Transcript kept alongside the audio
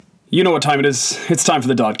You know what time it is. It's time for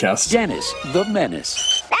the Dodcast. Dennis the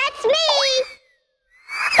Menace. That's me!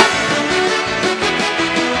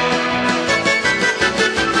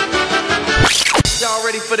 Y'all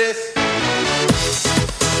ready for this?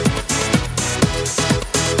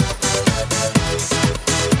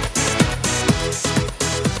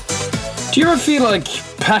 Do you ever feel like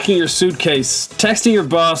packing your suitcase, texting your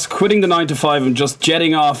boss, quitting the 9 to 5 and just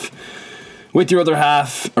jetting off with your other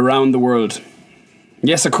half around the world?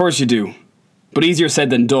 Yes, of course you do. But easier said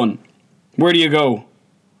than done. Where do you go?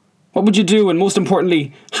 What would you do? And most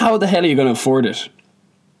importantly, how the hell are you going to afford it?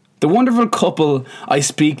 The wonderful couple I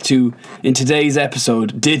speak to in today's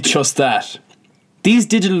episode did just that. These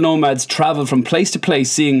digital nomads travel from place to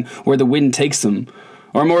place, seeing where the wind takes them,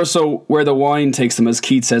 or more so, where the wine takes them, as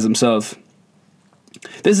Keith says himself.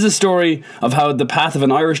 This is a story of how the path of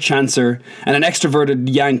an Irish chancer and an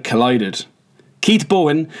extroverted Yank collided. Keith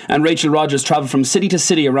Bohan and Rachel Rogers travel from city to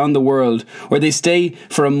city around the world, where they stay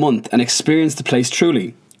for a month and experience the place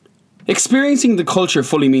truly. Experiencing the culture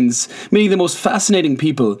fully means meeting the most fascinating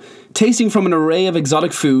people, tasting from an array of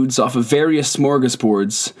exotic foods off of various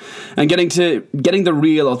smorgasbords, and getting the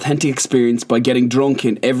real authentic experience by getting drunk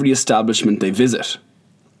in every establishment they visit.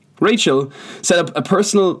 Rachel set up a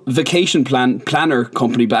personal vacation planner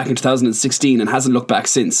company back in 2016 and hasn't looked back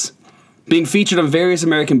since. Being featured on various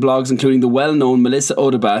American blogs, including the well-known Melissa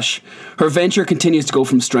Odebash, her venture continues to go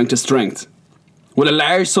from strength to strength. With a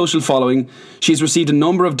large social following, she's received a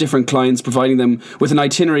number of different clients, providing them with an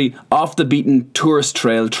itinerary off the beaten tourist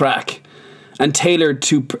trail track and tailored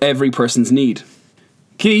to every person's need.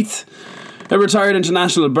 Keith, a retired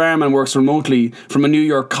international barman, works remotely from a New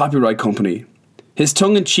York copyright company. His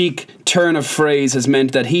tongue-in-cheek turn of phrase has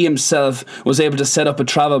meant that he himself was able to set up a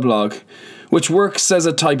travel blog, which works as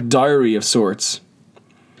a type diary of sorts.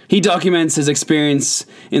 He documents his experience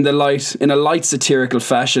in a light satirical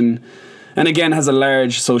fashion, and again has a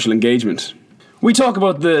large social engagement. We talk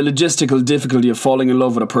about the logistical difficulty of falling in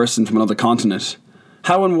love with a person from another continent,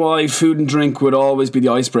 how and why food and drink would always be the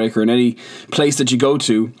icebreaker in any place that you go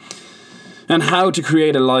to, and how to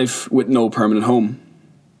create a life with no permanent home.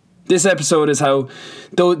 This episode is how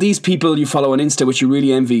though these people you follow on Insta, which you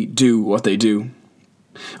really envy, do what they do.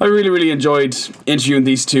 I really enjoyed interviewing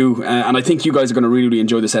these two, and I think you guys are going to really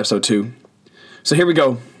enjoy this episode too. So here we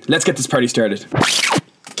go. Let's get this party started.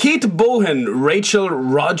 Keith Bohan, Rachel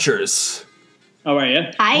Rogers. How are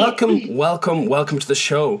you? Hi. Welcome to the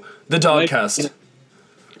show, the Dodcast.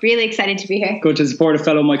 Really excited to be here. Good to support a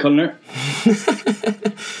fellow my culinary.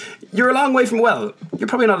 You're a long way from, well, you're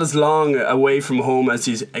probably not as long away from home as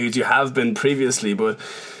you have been previously, but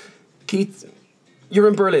Keith, you're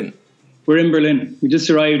in Berlin. We're in Berlin. We just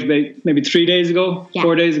arrived maybe 3 days ago,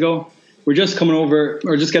 4 days ago. We're just getting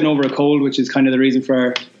over a cold, which is kind of the reason for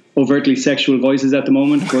our overtly sexual voices at the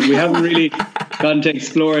moment. But we haven't really gotten to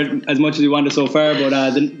explore it as much as we wanted so far. But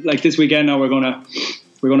like this weekend now, we're gonna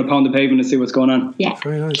pound the pavement and see what's going on. Yeah.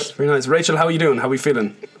 Very nice. Rachel, how are you doing? How are we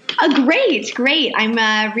feeling? Great. I'm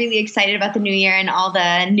really excited about the new year and all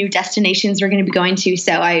the new destinations we're going to be going to.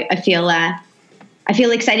 So I feel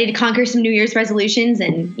excited to conquer some New Year's resolutions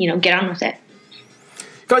and, get on with it.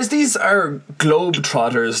 Guys, these are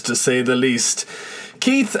globetrotters, to say the least.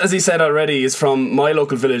 Keith, as he said already, is from my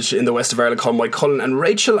local village in the west of Ireland called Moycullen. And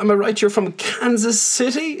Rachel, am I right, you're from Kansas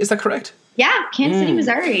City? Is that correct? Yeah, Kansas City,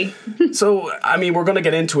 Missouri. So, we're going to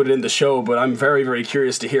get into it in the show, but I'm very, very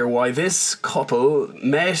curious to hear why this couple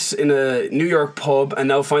met in a New York pub and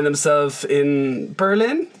now find themselves in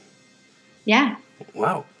Berlin? Yeah.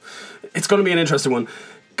 Wow. It's going to be an interesting one.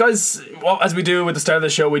 Guys, as we do with the start of the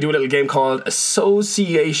show, we do a little game called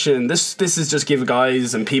Association. This is just give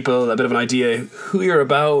guys and people a bit of an idea who you're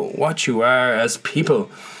about, what you are as people.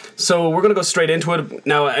 So we're going to go straight into it.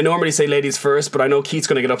 Now, I normally say ladies first, but I know Keith's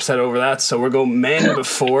going to get upset over that, so we're going men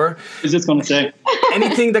before. Is this going to say?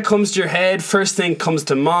 Anything that comes to your head, first thing comes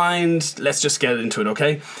to mind, let's just get into it,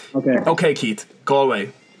 okay? Okay. Okay, Keith,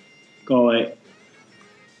 Galway. The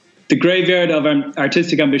graveyard of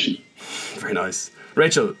artistic ambition. Very nice.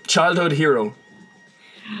 Rachel, childhood hero.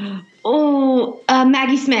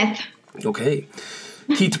 Maggie Smith. Okay.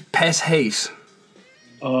 Keith, pet hate.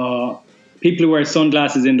 People who wear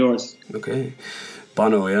sunglasses indoors. Okay.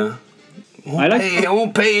 Bono, yeah. He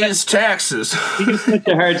won't pay his taxes. He gives such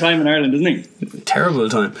a hard time in Ireland, doesn't he? Terrible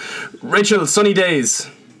time. Rachel, sunny days.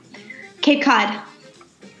 Cape Cod.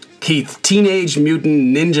 Keith, Teenage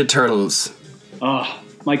Mutant Ninja Turtles.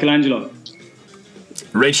 Michelangelo.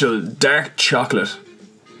 Rachel, dark chocolate.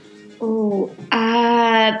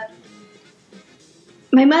 My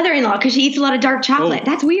mother-in-law, because she eats a lot of dark chocolate.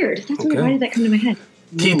 That's weird. That's weird. Why did that come to my head?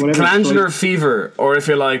 Keith, glandular fever, or if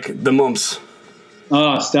you like, the mumps.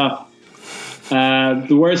 Oh, stop. The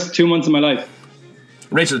worst 2 months of my life.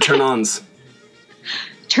 Rachel, turn-ons.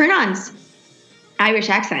 Turn-ons. Irish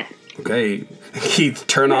accent. Okay. Keith,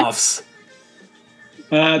 turn-offs.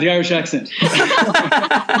 The Irish accent.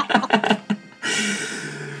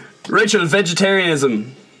 Rachel,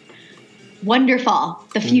 vegetarianism. Wonderful.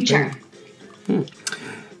 The future.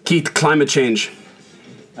 Keith, climate change.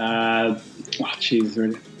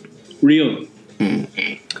 Real.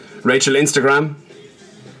 Rachel, Instagram.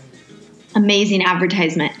 Amazing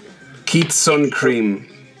advertisement. Keith, sun cream.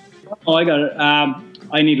 Oh, I got it.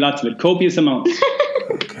 I need lots of it. Copious amounts.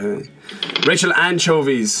 Okay. Rachel,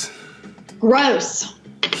 anchovies. Gross.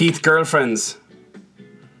 Keith, girlfriends.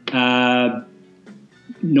 No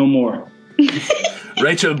more.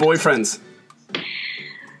 Rachel, boyfriends.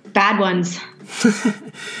 Bad ones.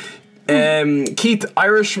 Keith,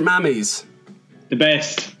 Irish mammies. The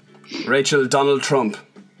best. Rachel, Donald Trump.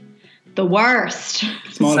 The worst.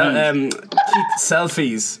 Small hands. Keith,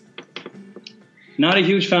 selfies. Not a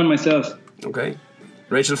huge fan myself. Okay.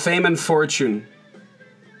 Rachel, fame and fortune.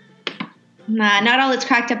 Nah, not all it's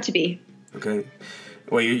cracked up to be. Okay.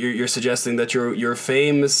 Well, you're suggesting that you're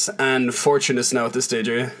famous and fortunate now at this stage,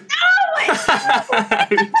 are you?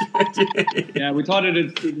 Yeah, we thought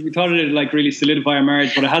it'd like really solidify our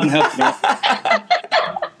marriage, but it hasn't helped at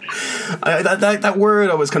all. That word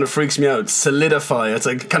always kind of freaks me out. Solidify. It's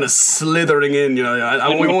like kind of slithering in, you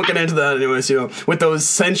know. We won't get into that anyways, you know. With those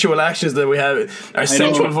sensual actions that we have, our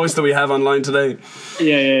sensual voice that we have online today.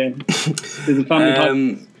 Yeah. There's a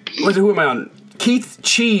family. Who am I on? Keith,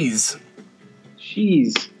 cheese.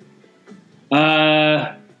 Cheese.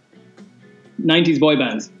 90s boy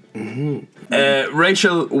bands. Mm-hmm.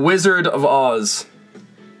 Rachel, Wizard of Oz.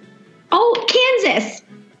 Oh, Kansas.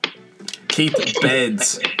 Keith,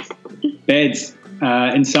 beds. Beds.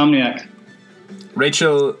 Insomniac.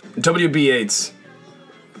 Rachel, WB Yates.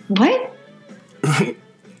 What?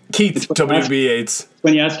 Keith, WB Yates.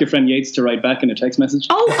 When you ask your friend Yates to write back in a text message.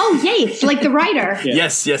 Oh, Yates, like the writer. Yeah.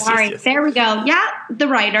 Yes. Sorry, yes. there we go. Yeah, the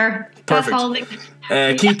writer. Perfect. That's all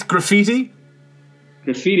Keith, graffiti.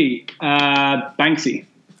 Graffiti. Banksy.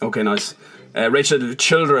 Okay, nice. Rachel,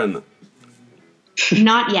 children.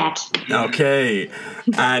 Not yet. Okay.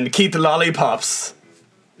 And Keith, lollipops.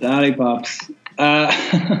 Lollipops.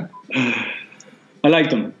 I like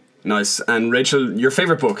them. Nice. And Rachel, your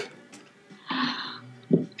favorite book?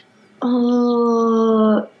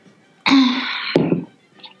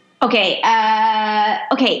 Okay.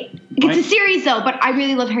 It's a series though, but I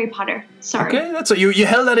really love Harry Potter. Sorry. Okay, that's what you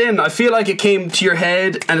held that in. I feel like it came to your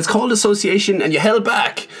head, and it's called association, and you held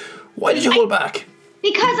back. Why did you hold back?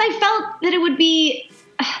 Because I felt that it would be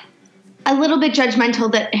a little bit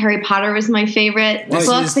judgmental that Harry Potter was my favorite book,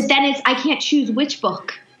 but then I can't choose which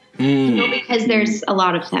book. You know, because there's a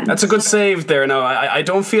lot of them. That's a good save there. Now, I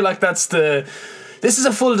don't feel like that's the... This is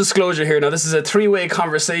a full disclosure here. Now, this is a three-way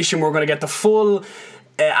conversation. We're going to get the full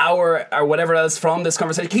hour or whatever else from this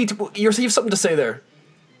conversation. Keith, you have something to say there.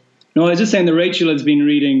 No, I was just saying that Rachel has been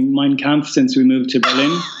reading Mein Kampf since we moved to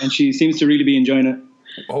Berlin, and she seems to really be enjoying it.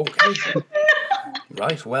 Okay.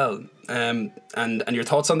 Right, well. And your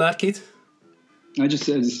thoughts on that, Keith? It's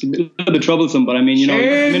a little bit troublesome, but I mean, I'm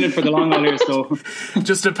in it for the long haul here, so...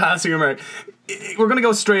 Just a passing remark. We're going to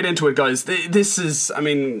go straight into it, guys. This is, I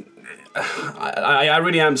mean... I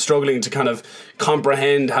really am struggling to kind of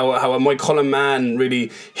comprehend how a Moycullen man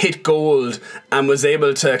really hit gold and was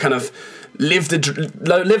able to kind of live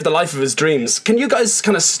the life of his dreams. Can you guys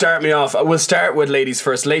kind of start me off? We'll start with ladies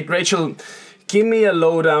first. Rachel, give me a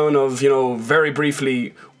lowdown of, very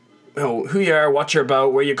briefly, who you are, what you're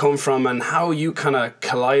about, where you come from, and how you kind of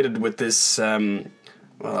collided with this, I'm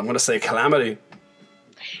going to say calamity.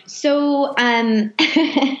 So,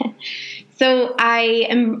 So I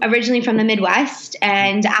am originally from the Midwest,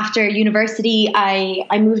 and after university,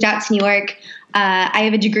 I moved out to New York. I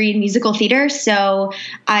have a degree in musical theater, so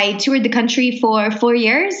I toured the country for 4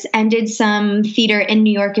 years and did some theater in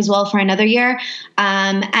New York as well for another year.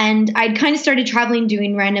 And I'd kind of started traveling,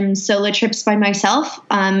 doing random solo trips by myself,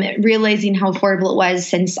 realizing how affordable it was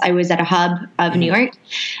since I was at a hub of New York.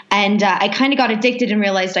 And I kind of got addicted and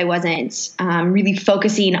realized I wasn't really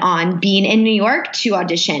focusing on being in New York to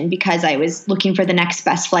audition because I was looking for the next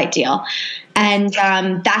best flight deal. And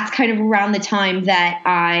that's kind of around the time that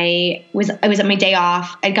I was at my day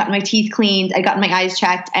off. I'd gotten my teeth cleaned, I'd gotten my eyes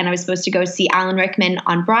checked, and I was supposed to go see Alan Rickman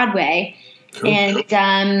on Broadway. Cool.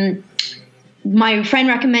 And my friend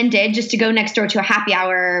recommended just to go next door to a happy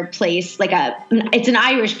hour place, it's an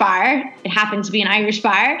Irish bar. It happened to be an Irish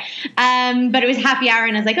bar, but it was happy hour,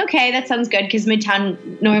 and I was like, okay, that sounds good, because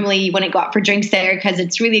Midtown, normally you wouldn't go out for drinks there because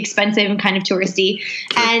it's really expensive and kind of touristy.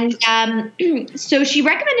 Sure. And so she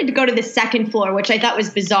recommended to go to the second floor, which I thought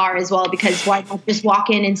was bizarre as well, because why not just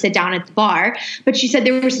walk in and sit down at the bar? But she said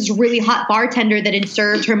there was this really hot bartender that had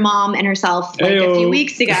served her mom and herself a few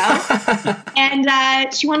weeks ago,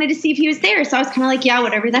 and she wanted to see if he was there. So I was kind of like, yeah,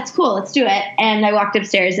 whatever, that's cool, let's do it. And I walked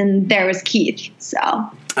upstairs, and there was Keith. So.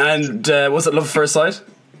 And was it love at first sight?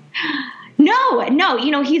 No.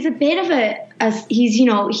 You know, he's a bit of he's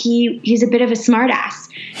a bit of a smart ass.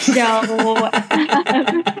 So,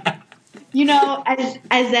 you know,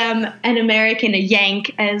 as an American, a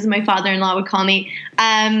Yank, as my father-in-law would call me,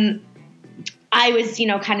 I was, you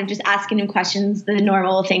know, kind of just asking him questions, the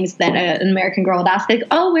normal things that an American girl would ask, like,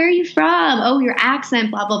 oh, where are you from? Oh, your accent,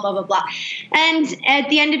 blah, blah, blah, blah, blah. And at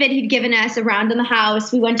the end of it, he'd given us a round in the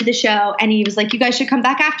house. We went to the show, and he was like, you guys should come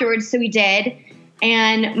back afterwards. So we did.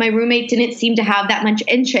 And my roommate didn't seem to have that much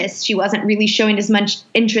interest. She wasn't really showing as much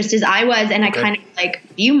interest as I was. And I kind of like,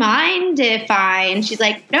 do you mind if I? And she's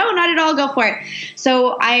like, no, not at all. Go for it.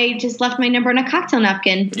 So I just left my number on a cocktail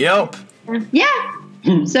napkin. Yep. Yeah.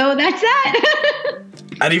 So that's that.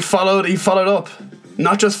 And he followed up.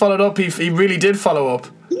 Not just followed up, he really did follow up.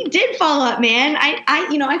 He did follow up, man.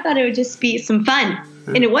 I thought it would just be some fun.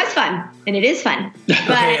 And it was fun. And it is fun. But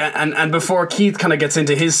okay, and before Keith kind of gets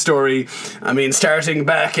into his story, I mean, starting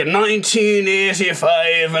back in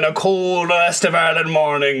 1985 in a cold West of Ireland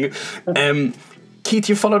morning, Keith,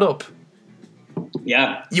 you followed up.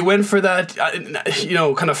 Yeah. You went for that,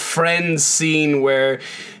 kind of friends scene where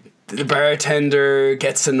the bartender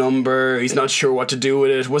gets a number, he's not sure what to do with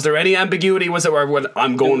it. Was there any ambiguity? Was it where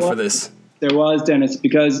I'm going for this? There was, Dennis,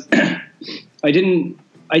 because I didn't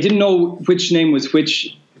know which name was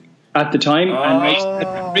which at the time,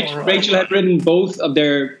 and Rachel had written both of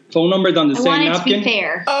their phone numbers on the same napkin. To be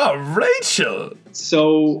fair. Oh, Rachel!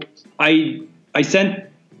 So I sent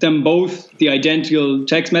them both the identical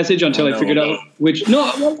text message until I figured out which.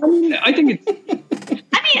 No, well, I mean, I think it's.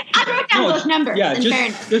 I wrote down those numbers. Yeah,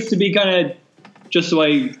 just to be kind of, just so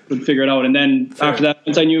I would figure it out. And then after that,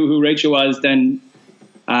 once I knew who Rachel was, then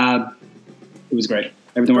it was great.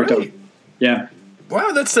 Everything worked out. Yeah.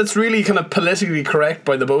 Wow, that's really kind of politically correct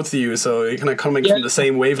by the both of you. So you're kind of coming from the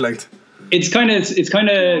same wavelength. It's kind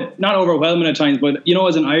of not overwhelming at times, but you know,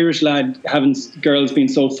 as an Irish lad, having girls being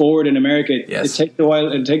so forward in America, it takes a while.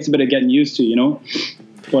 It takes a bit of getting used to, you know.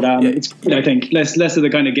 But it's good, I think less of the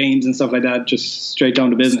kind of games and stuff like that, just straight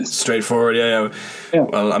down to business. Straightforward, yeah.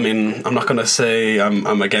 Well, I mean, I'm not going to say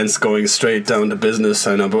I'm against going straight down to business,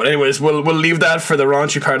 I know. But anyways, we'll leave that for the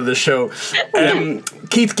raunchy part of the show.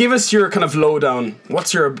 Keith, give us your kind of lowdown.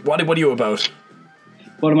 What are you about?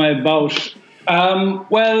 What am I about?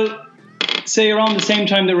 Well, say around the same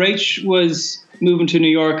time that Rach was moving to New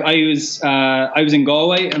York, I was in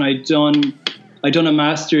Galway, and I'd done a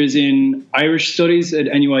master's in Irish studies at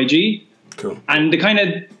NUIG. Cool. And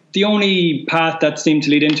the only path that seemed to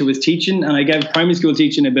lead into was teaching, and I gave primary school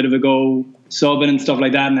teaching a bit of a go, subbing and stuff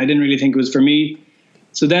like that, and I didn't really think it was for me.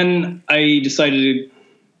 So then I decided to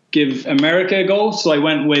give America a go. So I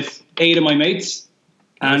went with 8 of my mates,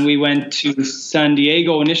 and we went to San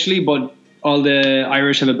Diego initially, but all the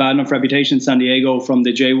Irish have a bad enough reputation in San Diego from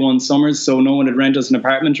the J1 summers, so no one would rent us an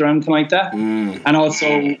apartment or anything like that. And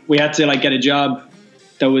also we had to get a job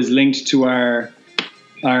that was linked to our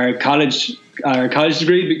college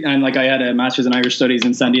degree, and I had a master's in Irish studies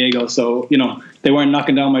in San Diego, so they weren't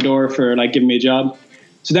knocking down my door for giving me a job.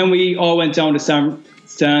 So then we all went down to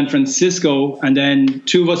San Francisco, and then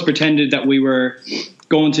 2 of us pretended that we were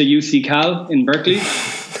going to UC Cal in Berkeley.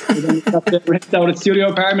 We then got to rent out a studio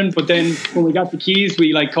apartment, but then when we got the keys,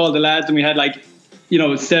 we called the lads, and we had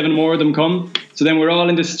 7 more of them come. So then we're all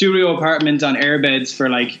in the studio apartment on airbeds for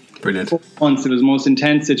brilliant 4 months. It was the most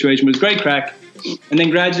intense situation. It was great crack. And then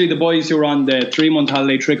gradually the boys who were on the 3-month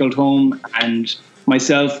holiday trickled home, and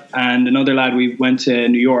myself and another lad, we went to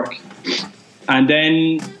New York. And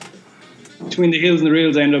then between the hills and the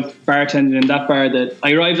reels, I ended up bartending in that bar that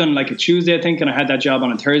I arrived on a Tuesday, I think, and I had that job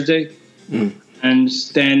on a Thursday. And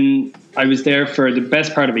then I was there for the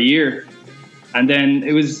best part of a year. And then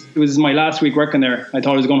it was my last week working there. I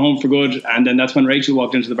thought I was going home for good, and then that's when Rachel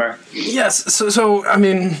walked into the bar. Yes, so I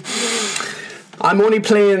mean, I'm only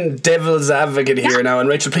playing devil's advocate here now, and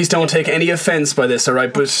Rachel, please don't take any offence by this, all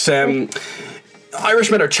right? But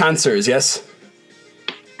Irishmen are chancers, yes?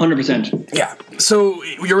 100%. Yeah. So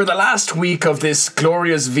you're in the last week of this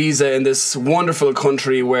glorious visa in this wonderful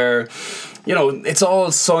country where, it's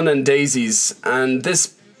all sun and daisies, and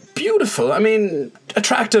this beautiful. I mean,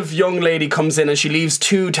 attractive young lady comes in and she leaves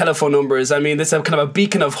 2 telephone numbers. I mean, this is a kind of a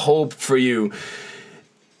beacon of hope for you.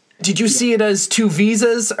 Did you see it as 2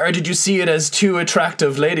 visas, or did you see it as 2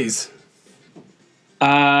 attractive ladies?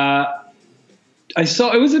 I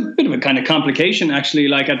saw it was a bit of a kind of complication actually,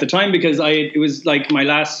 like at the time, because it was like my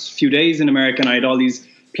last few days in America and I had all these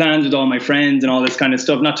plans with all my friends and all this kind of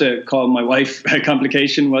stuff. Not to call my wife a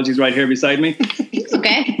complication while she's right here beside me.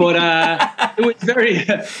 Okay. But it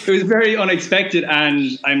was very unexpected,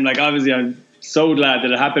 and I'm so glad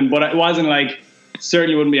that it happened. But it wasn't like,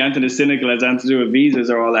 certainly wouldn't be anything as cynical as anything to do with visas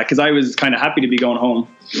or all that, because I was kind of happy to be going home.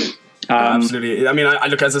 Absolutely. I mean, I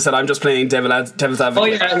look, as I said, I'm just playing devil's advocate. Oh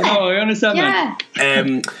yeah, no, I understand that.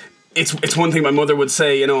 It's one thing my mother would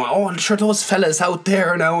say, you know, oh, I'm sure those fellas out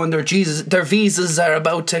there now and their visas are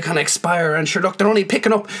about to kind of expire, and sure, look, they're only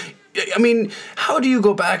picking up. I mean, how do you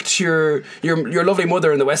go back to your lovely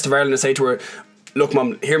mother in the west of Ireland and say to her, look,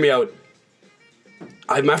 Mum, hear me out.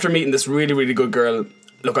 I'm after meeting this really, really good girl.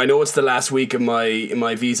 Look, I know it's the last week of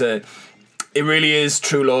my visa. It really is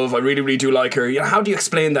true love. I really, really do like her. You know, how do you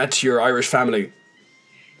explain that to your Irish family?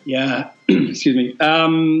 Yeah, excuse me.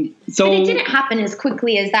 So but it didn't happen as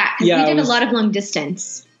quickly as that, because we did a lot of long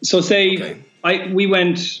distance. So we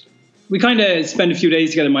kind of spent a few days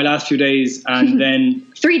together, my last few days, and then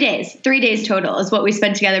 3 days total is what we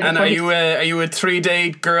spent together. And are you a 3-day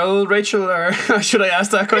girl, Rachel, or should I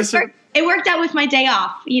ask that question? It worked out with my day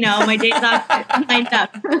off. You know, my days off lined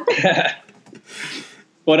up.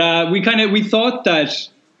 But we thought that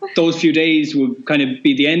those few days would kind of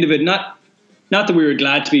be the end of it. Not that we were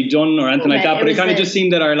glad to be done or anything like that, but it kind of just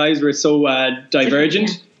seemed that our lives were so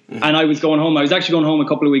divergent. Yeah. And I was going home. I was actually going home a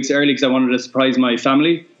couple of weeks early because I wanted to surprise my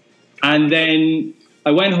family. And then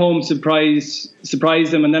I went home, surprised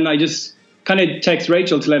them, and then I just kind of text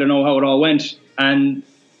Rachel to let her know how it all went. And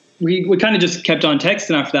we kind of just kept on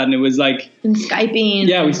texting after that, and it was like... And Skyping.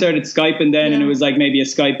 Yeah, we started Skyping then, and it was like maybe a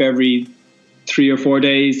Skype every 3 or 4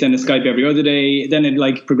 days, then a Skype every other day. Then it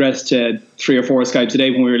like progressed to 3 or 4 Skypes a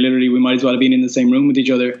day when we might as well have been in the same room with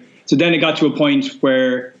each other. So then it got to a point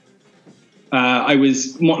where I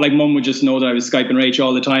was like, Mum would just know that I was Skyping Rach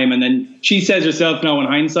all the time. And then she says herself now in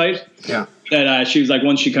hindsight that she was like,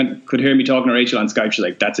 once she could hear me talking to Rachel on Skype, she's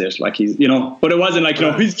like, that's it. Like, he's, you know, but it wasn't like, you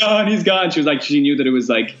know, he's gone. She was like, she knew that it was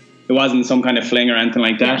like, it wasn't some kind of fling or anything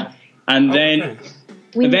like that. Yeah. And then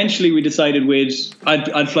eventually we decided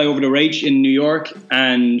I'd fly over to Rach in New York,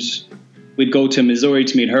 and we'd go to Missouri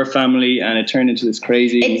to meet her family, and it turned into this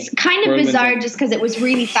crazy... It's kind of bizarre just because it was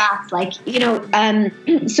really fast. Like, you know,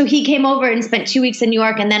 so he came over and spent 2 weeks in New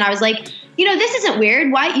York, and then I was like, you know, this isn't weird.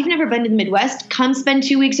 Why? You've never been to the Midwest. Come spend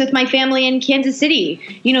 2 weeks with my family in Kansas City.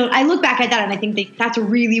 You know, I look back at that and I think that's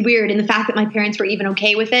really weird. And the fact that my parents were even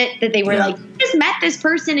okay with it, that they were like, just met this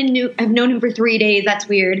person and have known him for 3 days. That's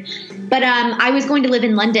weird. But I was going to live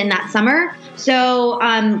in London that summer. So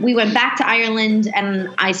we went back to Ireland, and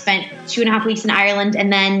I spent 2.5 weeks in Ireland. And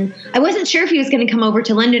then I wasn't sure if he was going to come over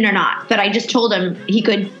to London or not, but I just told him he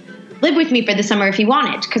could live with me for the summer if he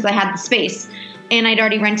wanted, because I had the space. And I'd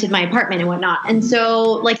already rented my apartment and whatnot. And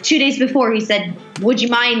so, like, 2 days before, he said, would you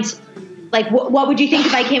mind, like, what would you think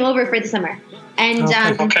if I came over for the summer? And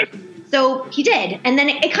so he did. And then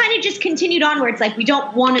it kind of just continued onwards. Like, we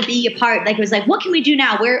don't want to be apart. Like, it was like, what can we do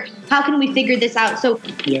now? How can we figure this out? So,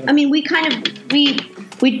 I mean, we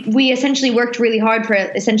essentially worked really hard for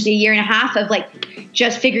essentially 1.5 years of, like,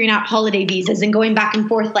 just figuring out holiday visas and going back and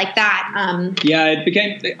forth like that. It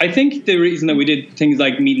became, I think the reason that we did things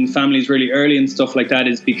like meeting families really early and stuff like that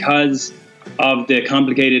is because of the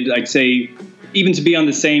complicated, I'd say, even to be on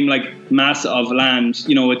the same like mass of land,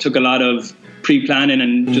 you know, it took a lot of pre-planning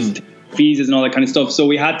and just visas and all that kind of stuff. So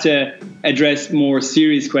we had to address more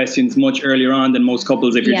serious questions much earlier on than most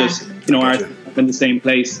couples if you're just, you know, are in the same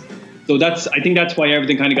place. So I think that's why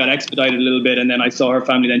everything kind of got expedited a little bit. And then I saw her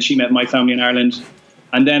family, then she met my family in Ireland.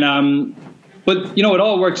 And then, but you know, it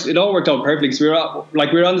all worked out perfectly because we were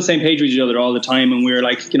on the same page with each other all the time, and we were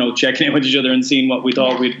like, you know, checking in with each other and seeing what we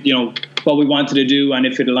thought what we wanted to do, and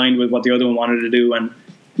if it aligned with what the other one wanted to do, and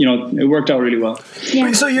you know, it worked out really well.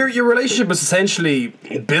 Yeah. So your relationship was essentially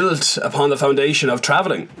built upon the foundation of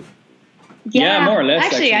traveling. Yeah, more or less.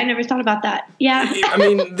 Actually, I never thought about that. Yeah. I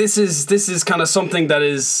mean, this is kind of something that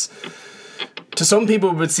is, to some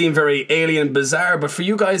people it would seem very alien, bizarre, but for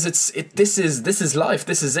you guys, this is life.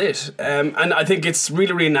 This is it, and I think it's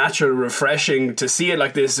really, really natural, refreshing to see it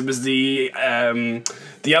like this. It was the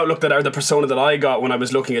outlook the persona that I got when I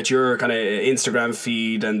was looking at your kind of Instagram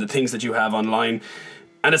feed and the things that you have online,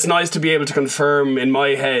 and it's nice to be able to confirm in my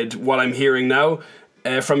head what I'm hearing now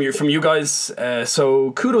from you guys.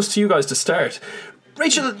 So kudos to you guys to start.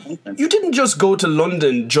 Rachel, you didn't just go to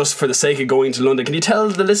London just for the sake of going to London. Can you tell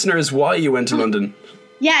the listeners why you went to London?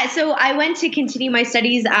 Yeah, so I went to continue my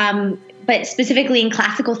studies, but specifically in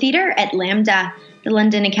classical theatre at LAMDA, the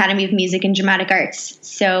London Academy of Music and Dramatic Arts.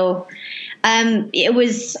 So it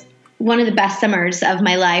was one of the best summers of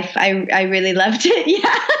my life. I really loved it.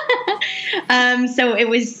 Yeah. So it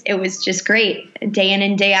was just great. Day in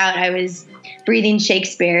and day out, I was breathing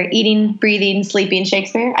Shakespeare, eating, breathing, sleeping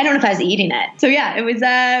Shakespeare. I don't know if I was eating it. So yeah,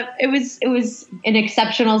 it was an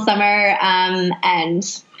exceptional summer.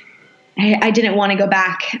 And I didn't want to go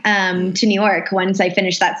back to New York once I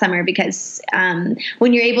finished that summer, because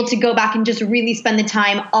when you're able to go back and just really spend the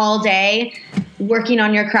time all day working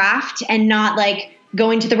on your craft and not like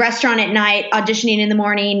going to the restaurant at night, auditioning in the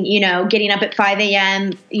morning, getting up at 5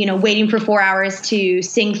 a.m., waiting for 4 hours to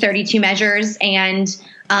sing 32 measures and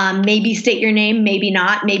maybe state your name, maybe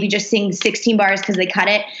not, maybe just sing 16 bars because they cut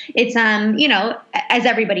it. It's, as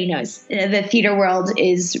everybody knows, the theater world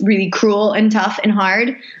is really cruel and tough and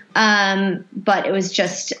hard. But it was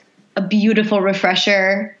just a beautiful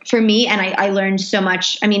refresher for me. And I learned so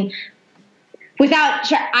much. I mean,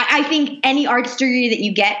 I think any arts degree that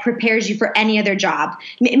you get prepares you for any other job.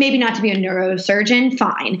 Maybe not to be a neurosurgeon,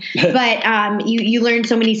 fine. But you learn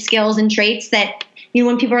so many skills and traits that,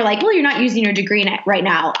 when people are like, well, you're not using your degree right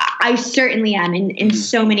now. I certainly am in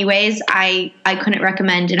so many ways. I couldn't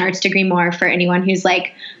recommend an arts degree more for anyone who's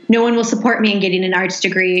like, no one will support me in getting an arts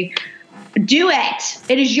degree. Do it.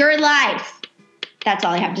 It is your life. That's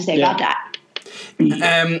all I have to say about that.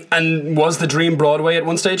 And was the dream Broadway at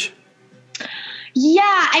one stage? Yeah,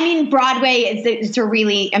 I mean, Broadway it's a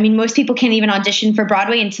really, most people can't even audition for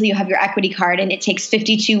Broadway until you have your equity card, and it takes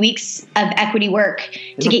 52 weeks of equity work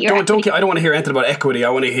to get your equity. I don't want to hear anything about equity. I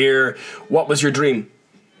want to hear, what was your dream?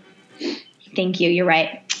 Thank you. You're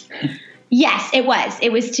right. Yes, it was.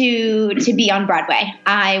 It was to be on Broadway.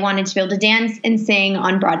 I wanted to be able to dance and sing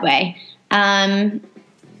on Broadway. Pretty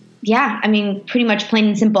much plain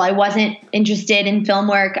and simple. I wasn't interested in film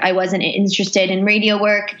work. I wasn't interested in radio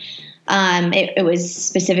work. It was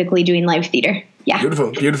specifically doing live theater. Yeah.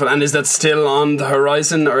 Beautiful. And is that still on the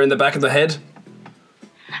horizon or in the back of the head?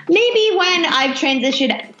 Maybe when I've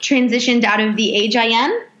transitioned out of the age I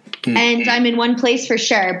am and I'm in one place for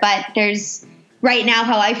sure. But there's right now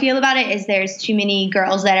how I feel about it is there's too many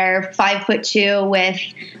girls that are 5'2" with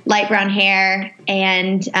light brown hair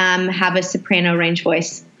and have a soprano range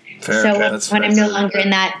voice. Fair, so when I'm no longer in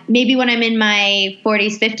that, maybe when I'm in my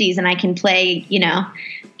 40s, 50s and I can play,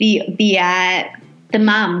 the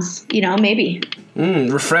moms, maybe.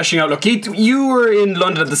 Refreshing outlook. Keith, you were in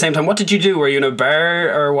London at the same time. What did you do? Were you in a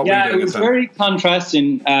bar or what were you doing? Yeah, it was very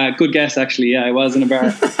contrasting. Good guess, actually. Yeah, I was in a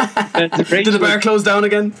bar. Did the bar close down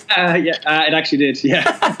again? It actually did, yeah.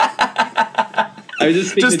 I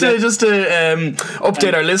was just to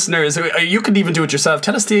update our listeners, you could even do it yourself.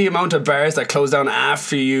 Tell us the amount of bars that closed down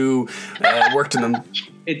after you worked in them.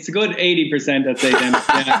 It's a good 80%, I'd say, then.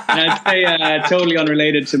 Yeah. And I'd say totally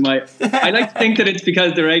unrelated to my... I like to think that it's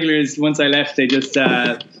because the regulars, once I left, they just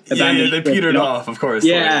abandoned. Yeah, they petered off, of course.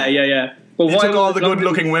 Yeah. But they took all the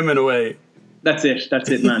good-looking women away. That's it,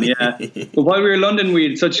 man, yeah. But while we were in London, we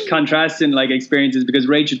had such contrasting experiences because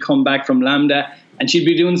Rach had come back from Lambda and she'd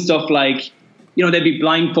be doing stuff like... they'd be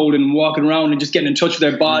blindfolded and walking around and just getting in touch with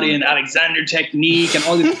their body and Alexander technique and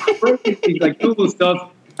all this cool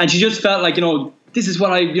stuff. And she just felt like, this is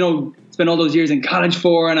what I, spent all those years in college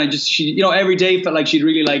for. And she every day felt like she'd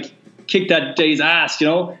really kick that day's ass,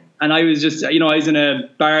 And I was just, I was in a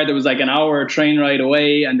bar that was an hour train ride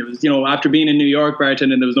away. And it was, after being in New York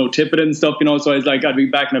bartending, there was no tipping and stuff, So I was I'd be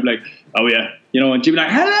back and I'd be like, oh yeah, and she'd be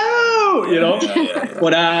like, hello, Yeah.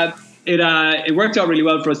 But, it worked out really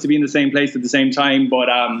well for us to be in the same place at the same time. But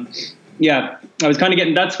I was kind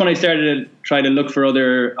of that's when I started to try to look for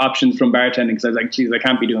other options from bartending, because I was like, geez, I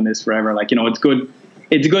can't be doing this forever. It's good.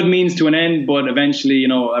 It's a good means to an end, but eventually,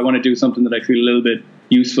 I want to do something that I feel a little bit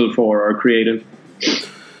useful for or creative.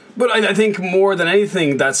 But I think more than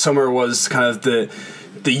anything, that summer was kind of the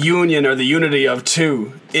union or the unity of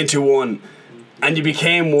two into one, and you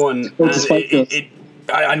became one.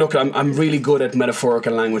 I'm really good at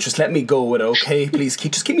metaphorical language. Just let me go with it, okay? Please,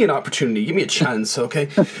 just give me an opportunity. Give me a chance, okay?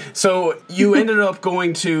 So you ended up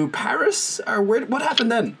going to Paris, or what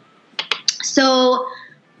happened then? So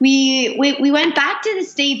we went back to the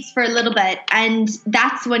States for a little bit, and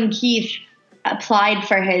that's when Keith applied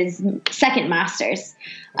for his second master's.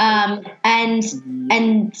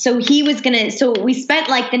 And so he was so we spent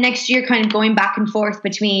the next year kind of going back and forth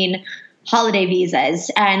between holiday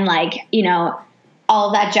visas and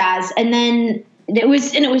all that jazz. And then it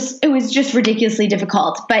was just ridiculously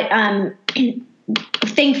difficult. But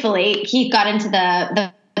thankfully, Keith got into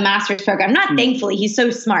the master's program. Not thankfully, he's so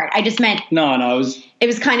smart. I just meant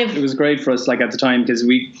it was great for us, like, at the time, because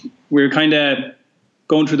we were kind of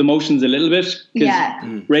going through the motions a little bit. Yeah.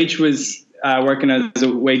 Rach was working as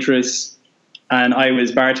a waitress, and I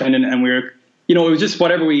was bartending, and we were, it was just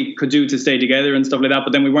whatever we could do to stay together and stuff like that.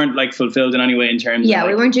 But then we weren't like fulfilled in any way in terms. Yeah, of,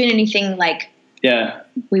 we weren't doing anything like. Yeah.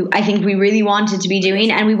 I think we really wanted to be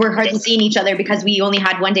doing, and we were hardly seeing each other because we only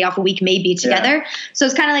had one day off a week maybe together. Yeah. So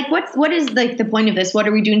it's kind of like, what is like the point of this? What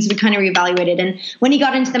are we doing? So we kind of reevaluated. And when he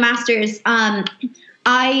got into the masters,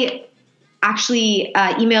 I actually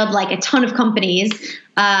emailed like a ton of companies,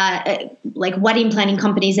 like wedding planning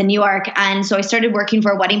companies in New York. And so I started working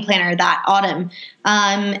for a wedding planner that autumn.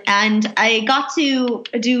 And I got to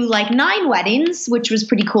do like 9 weddings, which was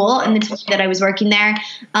pretty cool in the time that I was working there.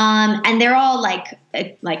 And they're all like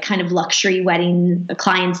kind of luxury wedding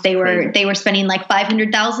clients. They were spending like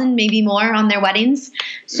 $500,000, maybe more on their weddings.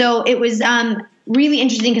 So it was, really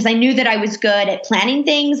interesting because I knew that I was good at planning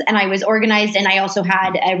things and I was organized, and I also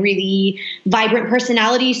had a really vibrant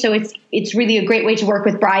personality. So it's really a great way to work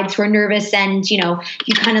with brides who are nervous, and you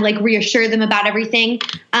kind of like reassure them about everything.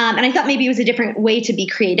 And I thought maybe it was a different way to be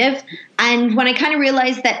creative. And when I kind of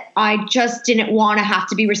realized that I just didn't want to have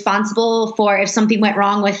to be responsible for if something went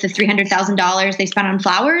wrong with the $300,000 they spent on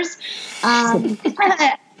flowers,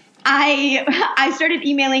 I started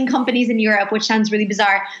emailing companies in Europe, which sounds really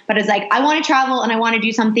bizarre, but it's like, I want to travel and I want to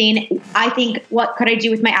do something. I think, what could I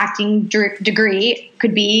do with my acting degree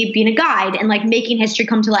could be being a guide and like making history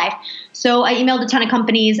come to life. So I emailed a ton of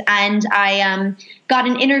companies, and I got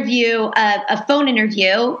an interview, a phone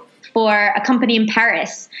interview for a company in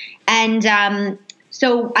Paris. And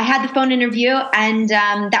so I had the phone interview, and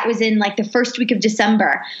that was in like the first week of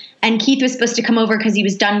December. And Keith was supposed to come over because he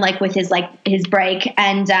was done like with his break.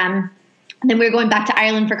 And then we were going back to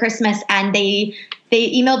Ireland for Christmas, and they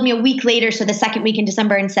emailed me a week later, so the second week in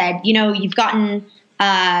December, and said, you've gone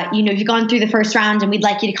through the first round, and we'd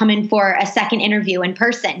like you to come in for a second interview in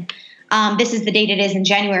person. This is the date it is in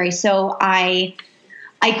January. So I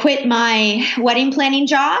quit my wedding planning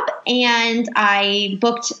job, and I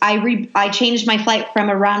changed my flight from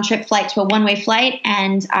a round trip flight to a one-way flight,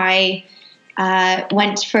 and I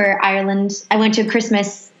went for Ireland. I went to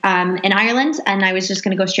Christmas in Ireland, and I was just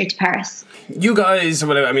going to go straight to Paris. You guys,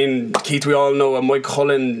 well, I mean, Keith, we all know a Mike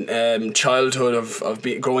Cullen childhood of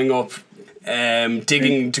growing up,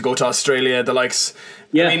 digging to go to Australia, the likes.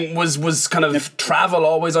 Yeah. I mean, was kind of travel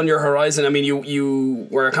always on your horizon? I mean, you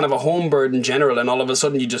were kind of a home bird in general, and all of a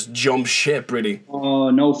sudden you just jump ship, really.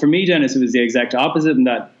 Oh, no, for me, Dennis, it was the exact opposite in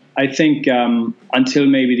that. I think until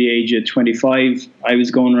maybe the age of 25, I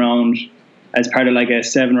was going around as part of like a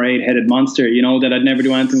 7 or 8 headed monster, that I'd never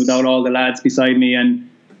do anything without all the lads beside me, and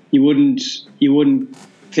you wouldn't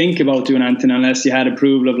think about doing anything unless you had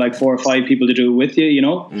approval of like 4 or 5 people to do it with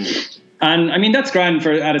you, And I mean, that's grand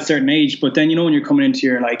for at a certain age, but then, when you're coming into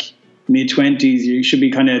your like mid-20s, you should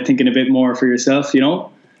be kind of thinking a bit more for yourself,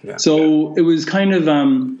 Yeah, so it was kind of,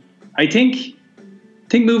 I think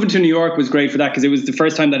moving to New York was great for that, because it was the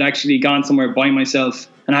first time that I'd actually gone somewhere by myself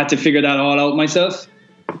and I had to figure that all out myself.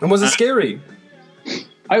 And was it scary?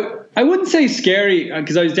 I wouldn't say scary,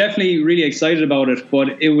 because I was definitely really excited about it,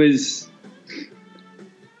 but it was,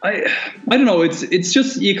 I don't know, it's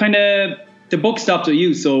just, you kind of, the buck stops at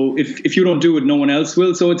you, so if you don't do it, no one else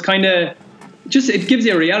will. So it's kind of just, it gives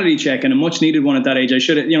you a reality check, and a much needed one at that age. I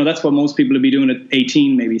should have, that's what most people would be doing at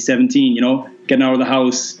 18, maybe 17, getting out of the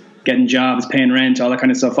house, getting jobs, paying rent, all that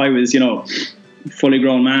kind of stuff. I was, fully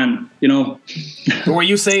grown man, Were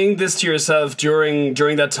you saying this to yourself during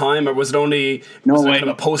that time, or was it only kind of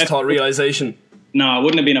a post-thought realization? No, it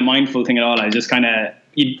wouldn't have been a mindful thing at all. I just kind of,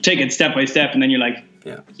 you take it step by step, and then you're like,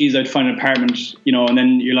 geez, I'd find an apartment, and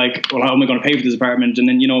then you're like, well, how am I going to pay for this apartment? And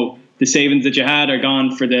then, the savings that you had are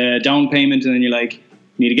gone for the down payment, and then you're like, you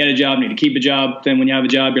need to get a job, you need to keep a job. Then when you have a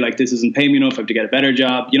job, you're like, this isn't paying me enough, I have to get a better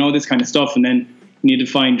job, this kind of stuff. And then you need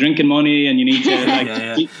to find drinking money, and you need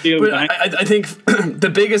to deal with that. I think the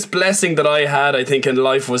biggest blessing that I had, in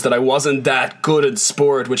life, was that I wasn't that good at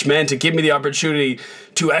sport, which meant it gave me the opportunity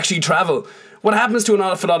to actually travel. What happens to an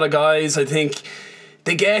awful lot of guys, I think,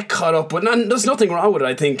 they get caught up with, and there's nothing wrong with it.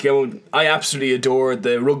 I think I absolutely adore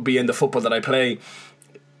the rugby and the football that I play,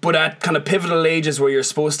 but at kind of pivotal ages where you're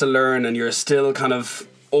supposed to learn and you're still kind of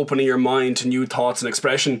opening your mind to new thoughts and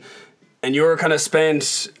expression, and you're kind of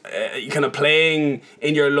spent kind of playing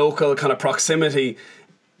in your local kind of proximity.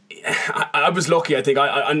 I was lucky, I think.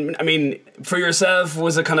 I mean, for yourself,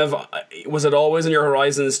 was it always on your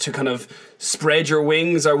horizons to kind of spread your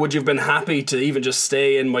wings, or would you have been happy to even just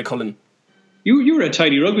stay in Moycullen? You were a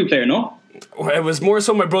tidy rugby player, no? It was more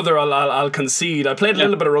so my brother. I'll concede. I played a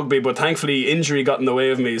little bit of rugby, but thankfully injury got in the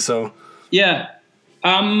way of me. So yeah,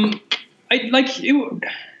 I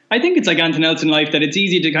think it's like anything else in life that it's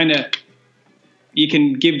easy to kind of, you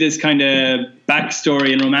can give this kind of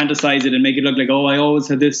backstory and romanticize it and make it look like, oh, I always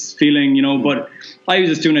had this feeling, you know. But I was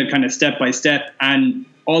just doing it kind of step by step, and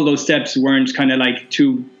all those steps weren't kind of like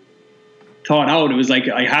too thought out. It was like,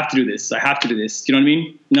 I have to do this. I have to do this. Do you know what I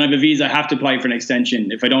mean? Now I have a visa. I have to apply for an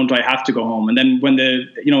extension. If I don't, I have to go home. And then when it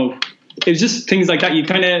was just things like that.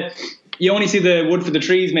 You only see the wood for the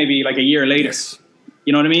trees maybe like a year later. yes.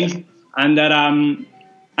 You know what I mean? And that,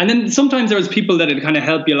 and then sometimes there was people that had kind of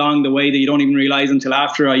helped you along the way that you don't even realize until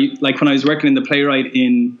after. Like when I was working in the Playwright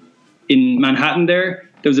in Manhattan there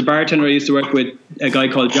was a bartender I used to work with, a guy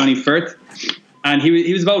called Johnny Firth. And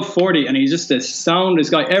he was about 40, and he's just the soundest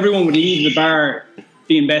guy. Everyone would leave the bar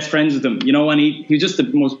being best friends with him, you know, and he was just the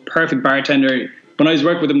most perfect bartender. When I was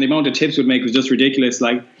working with him, the amount of tips we'd make was just ridiculous.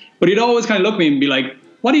 Like, but he'd always kind of look at me and be like,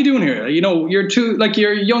 what are you doing here? You know, you're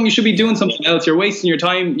young, you should be doing something else. You're wasting your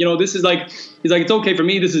time. You know, this is like, he's like, it's okay for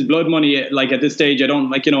me. This is blood money. Like at this stage, I don't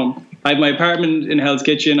like, you know, I have my apartment in Hell's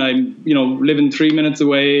Kitchen. I'm, you know, living 3 minutes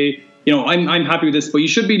away. You know, I'm happy with this, but you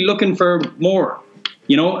should be looking for more,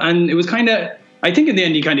 you know. And it was kind of, I think in the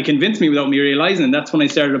end he kind of convinced me without me realizing. And that's when I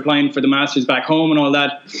started applying for the masters back home and all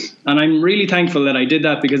that. And I'm really thankful that I did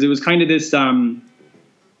that, because it was kind of this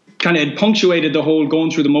kind of, it punctuated the whole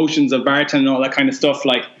going through the motions of bartending and all that kind of stuff.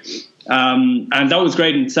 Like, and that was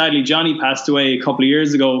great. And sadly, Johnny passed away a couple of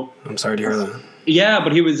years ago. I'm sorry to hear that. Yeah,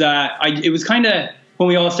 but he was. It was kind of when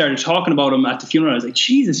we all started talking about him at the funeral. I was like,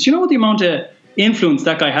 Jesus, do you know what the amount of influence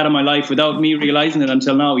that guy had on my life without me realizing it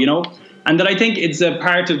until now? You know. And that I think it's a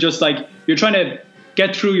part of just like, you're trying to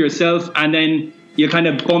get through yourself, and then you kind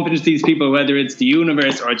of bump into these people, whether it's the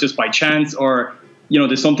universe or just by chance, or, you know,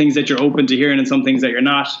 there's some things that you're open to hearing and some things that you're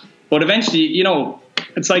not. But eventually, you know,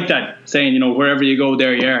 it's like that saying, you know, wherever you go,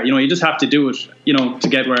 there you are. You know, you just have to do it, you know, to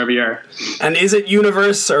get wherever you are. And is it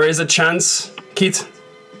universe or is it chance, Keith?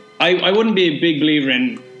 I wouldn't be a big believer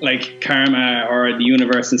in like karma or the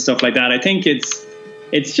universe and stuff like that. I think it's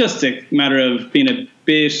just a matter of being a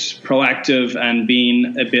bit proactive and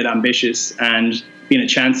being a bit ambitious and being a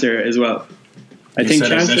chancer as well. I think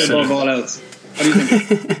chancer above all else. What do you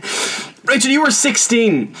think? Rachel, you were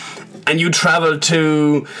 16 and you travelled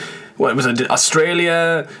to, what was it,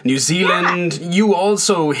 Australia, New Zealand. Yeah. You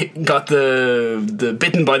also got the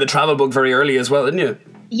bitten by the travel bug very early as well, didn't you?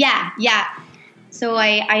 Yeah. So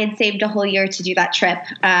I had saved a whole year to do that trip,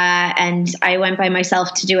 and I went by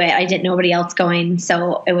myself to do it. I didn't know nobody else going,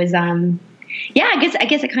 so it was I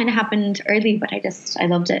guess it kind of happened early, but I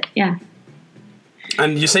loved it. Yeah.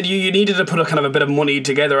 And you said you needed to put a kind of a bit of money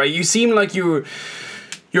together. You seem like you're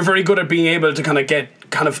very good at being able to kind of get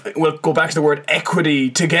we'll go back to the word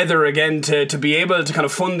equity together again to be able to kind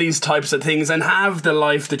of fund these types of things and have the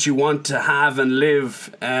life that you want to have and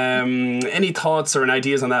live. Any thoughts or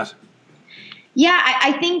ideas on that? Yeah,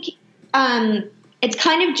 I think it's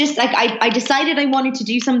kind of just like I decided I wanted to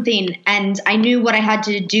do something, and I knew what I had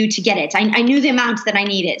to do to get it. I knew the amount that I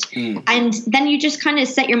needed. And then you just kind of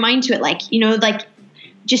set your mind to it, like, you know, like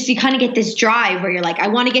just you kind of get this drive where you're like, I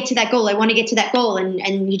want to get to that goal. I want to get to that goal.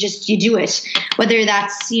 And you do it. Whether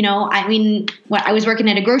that's, you know, I mean, I was working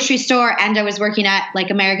at a grocery store and I was working at like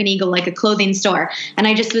American Eagle, like a clothing store. And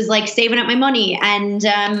I just was like saving up my money. And,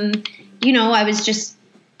 you know, I was just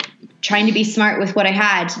trying to be smart with what I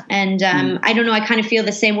had. And I don't know, I kind of feel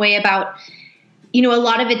the same way about, you know, a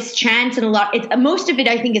lot of it's chance and most of it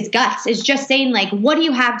I think is guts. It's just saying like, what do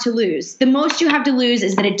you have to lose? The most you have to lose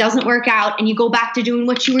is that it doesn't work out and you go back to doing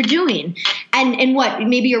what you were doing. And what,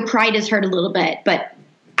 maybe your pride is hurt a little bit, but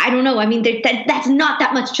I don't know. I mean, that's not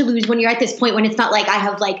that much to lose when you're at this point, when it's not like I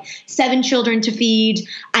have like 7 children to feed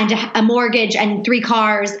and a mortgage and 3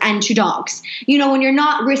 cars and 2 dogs. You know, when you're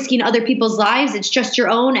not risking other people's lives, it's just your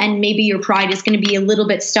own, and maybe your pride is going to be a little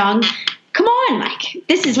bit stung. Come on, like,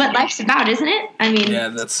 this is what life's about, isn't it? I mean, yeah,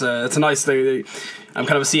 that's a nice thing. I'm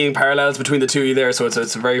kind of seeing parallels between the two of you there, so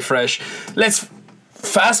it's very fresh. Let's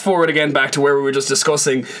fast forward again back to where we were just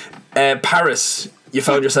discussing Paris. You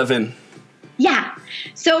found yourself in. Yeah.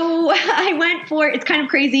 So I went for, it's kind of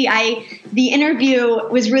crazy. The interview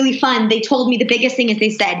was really fun. They told me the biggest thing is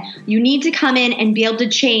they said, you need to come in and be able to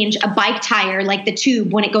change a bike tire, like the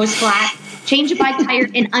tube when it goes flat, change a bike tire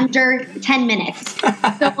in under 10 minutes. So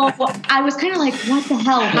I was kind of like, what the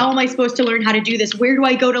hell? How am I supposed to learn how to do this? Where do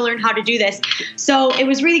I go to learn how to do this? So it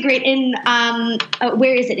was really great. In,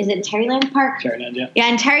 where is it? Is it in Terryland Park? Terryland, yeah. Yeah,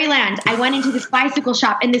 in Terryland. I went into this bicycle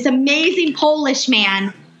shop and this amazing Polish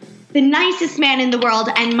man the nicest man in the world,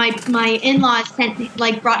 and my in-laws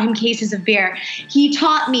brought him cases of beer. He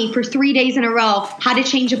taught me for 3 days in a row how to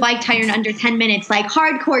change a bike tire in under 10 minutes, like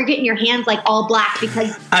hardcore, getting your hands like all black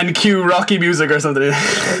because. And cue Rocky music or something.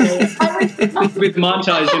 With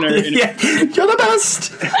montage in her. Yeah, you're the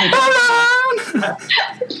best.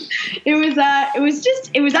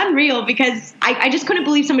 It was unreal because I just couldn't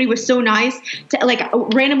believe somebody was so nice to like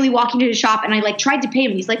randomly walking to the shop, and I like tried to pay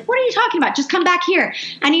him. He's like, "What are you talking about? Just come back here."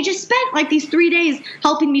 And he just spent like these 3 days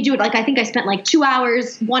helping me do it. Like I think I spent like 2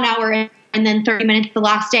 hours, 1 hour, and then 30 minutes the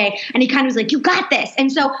last day. And he kind of was like, "You got this."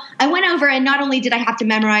 And so I went over, and not only did I have to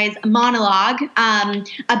memorize a monologue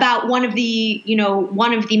about one of the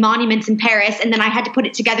monuments in Paris, and then I had to put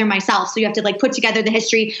it together myself. So you have to like put together the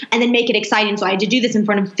history and then make it exciting. So I had to do this in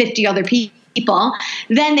front of 50 other people.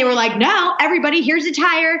 Then they were like, "Now everybody, here's a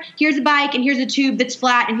tire, here's a bike, and here's a tube that's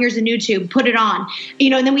flat, and here's a new tube. Put it on."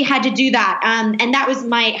 And then we had to do that. And that was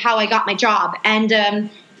how I got my job. And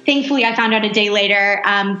thankfully, I found out a day later.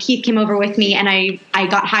 Keith came over with me, and I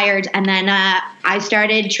got hired. And then I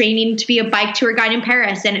started training to be a bike tour guide in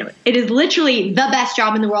Paris. And it is literally the best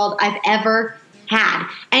job in the world I've ever had.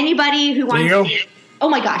 Anybody who wants to, oh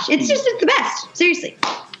my gosh, it's the best. Seriously.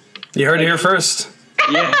 You heard it here first.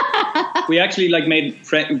 Yeah, we actually like made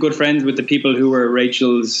good friends with the people who were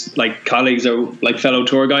Rachel's like colleagues or like fellow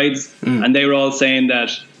tour guides, and they were all saying that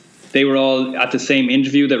they were all at the same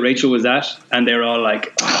interview that Rachel was at, and they were all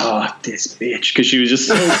like, "Oh, this bitch," because she was just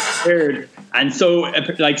so scared and so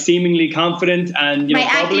like seemingly confident. And my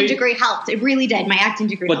acting degree helped; it really did. My acting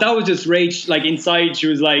degree. But that was just Rach. Like inside, she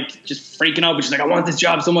was like just freaking out. But she's like, "I want this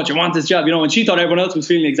job so much. I want this job," And she thought everyone else was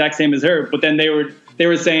feeling the exact same as her. But then they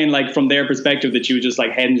were saying like from their perspective that she was just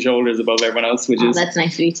like head and shoulders above everyone else, which is that's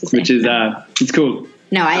nice of you to say. Which is it's cool.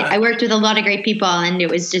 No, I worked with a lot of great people, and it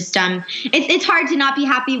was just it's hard to not be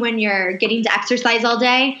happy when you're getting to exercise all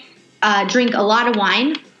day, drink a lot of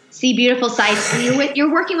wine, see beautiful sights, and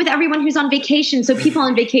you're working with everyone who's on vacation. So people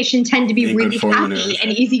on vacation tend to be really happy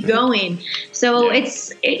and easygoing. So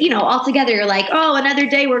it's altogether you're like, oh, another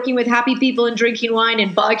day working with happy people and drinking wine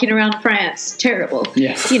and biking around France. Terrible.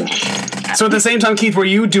 Yeah. So at the same time, Keith, were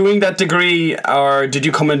you doing that degree, or did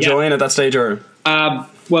you come and join at that stage, or?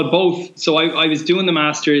 Well, both. So I was doing the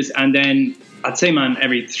masters, and then I'd say, man,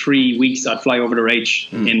 every 3 weeks I'd fly over to Rach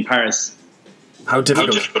in Paris. How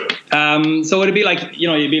difficult? So it'd be like,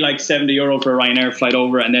 you'd be like €70 for a Ryanair flight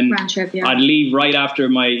over, and then round trip, yeah. I'd leave right after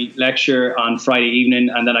my lecture on Friday evening,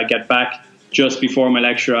 and then I'd get back just before my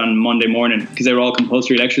lecture on Monday morning, because they were all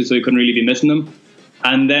compulsory lectures, so you couldn't really be missing them.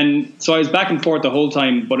 And then, so I was back and forth the whole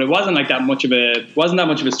time, but it wasn't that much of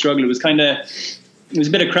a struggle. It was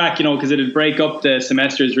a bit of crack, because it'd break up the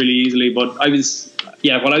semesters really easily. But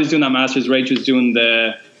while I was doing that master's, Rach was doing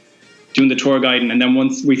the tour guiding, and then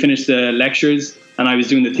once we finished the lectures and I was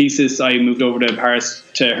doing the thesis, I moved over to Paris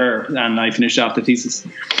to her, and I finished off the thesis.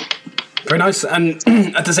 Very nice. And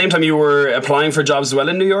at the same time, you were applying for jobs as well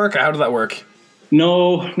in New York. How did that work?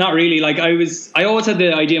 No, not really. Like I always had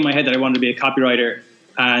the idea in my head that I wanted to be a copywriter,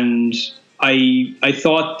 and I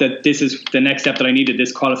thought that this is the next step that I needed,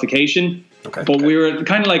 this qualification. Okay. But we were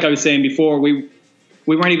kind of like I was saying before, we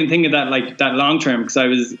weren't even thinking that long term, because I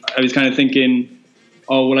was kind of thinking,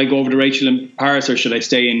 oh, will I go over to Rachel in Paris, or should I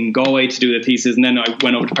stay in Galway to do the thesis? And then I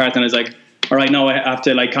went over to Paris, and I was like, all right, now I have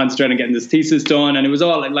to concentrate on getting this thesis done. And it was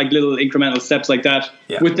all like little incremental steps like that,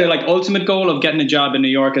 with the ultimate goal of getting a job in New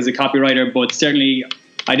York as a copywriter. But certainly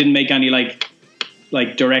I didn't make any like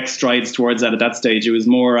direct strides towards that at that stage. It was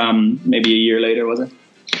more maybe a year later, was it?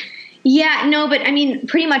 Yeah, no, but I mean,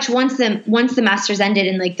 pretty much once the master's ended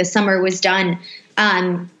and the summer was done,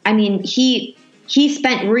 I mean, he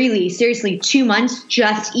spent really seriously 2 months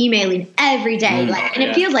just emailing every day, and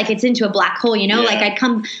it feels like it's into a black hole, I'd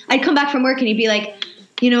come back from work and he'd be like,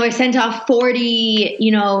 I sent off 40,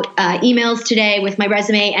 emails today with my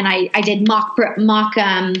resume, and I did mock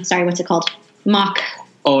what's it called? Mock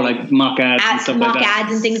ads and stuff mock like that.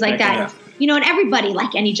 Ads and things like that. And everybody,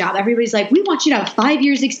 like any job, everybody's like, we want you to have 5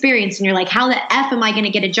 years experience. And you're like, how the F am I going to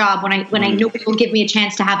get a job when I know it will give me a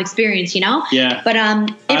chance to have experience, Yeah. But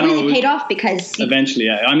it really paid off because eventually,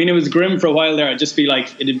 yeah. I mean, it was grim for a while there. It'd be like,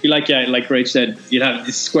 like Rach said, you'd have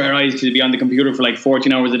these square eyes because you'd be on the computer for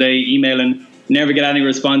 14 hours a day emailing, never get any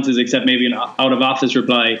responses except maybe an out of office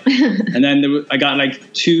reply. And then I got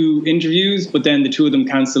 2 interviews, but then the 2 of them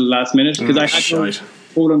cancelled last minute because I had no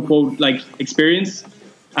quote unquote experience.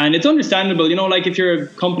 And it's understandable, if you're a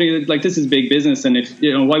company this is big business, and if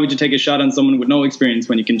why would you take a shot on someone with no experience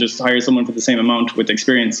when you can just hire someone for the same amount with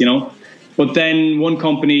experience, But then one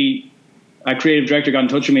company, a creative director, got in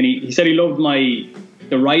touch with me, and he said he loved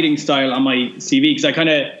the writing style on my CV, because I kind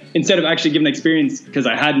of instead of actually giving experience, because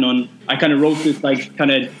I had none, I kind of wrote this like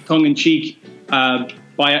kind of tongue-in-cheek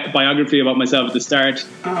biography about myself at the start.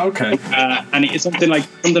 Oh, okay. And it's something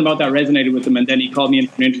about that resonated with him, and then he called me in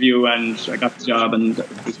for an interview, and I got the job, and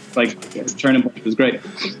it was like turning point. It was great.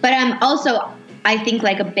 But also, I think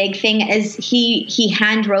like a big thing is he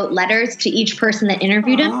hand wrote letters to each person that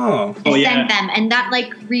interviewed him. Sent them, and that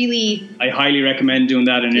like really. I highly recommend doing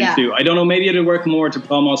that in an interview. I don't know, maybe it'll work more to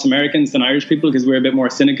almost Americans than Irish people because we're a bit more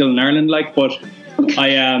cynical in Ireland, like. But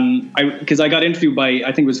because I got interviewed by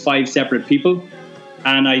I think it was 5 separate people,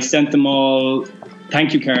 and I sent them all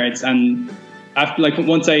thank you cards, and after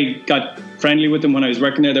once I got friendly with them when I was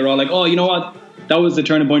working there, they were all like, oh, you know what? That was the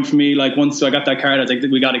turning point for me. Like once I got that card, I was like,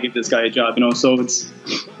 we got to give this guy a job, you know. So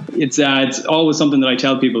it's always something that I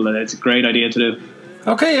tell people that it's a great idea to do.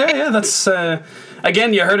 Okay, yeah, that's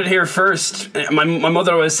again, you heard it here first. My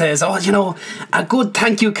mother always says, oh, you know, a good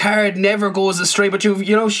thank you card never goes astray. But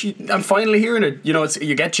I'm finally hearing it. You know,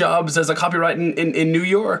 you get jobs as a copywriter in New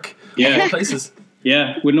York, all places.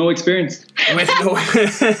 Yeah, with no experience. With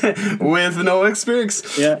no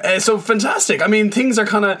experience. Yeah. So fantastic. I mean, things are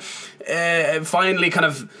kind of finally kind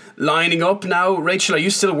of lining up now. Rachel, are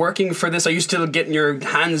you still working for this? Are you still getting your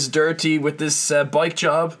hands dirty with this bike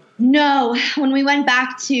job? No. When we went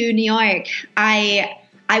back to New York, I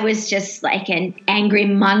was just like an angry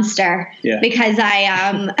monster because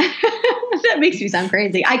that makes me sound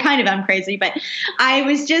crazy. I kind of am crazy, but I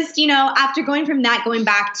was just, after going from that, going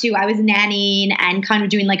back to, I was nannying and kind of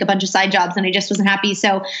doing like a bunch of side jobs, and I just wasn't happy.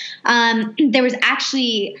 So there was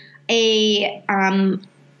actually a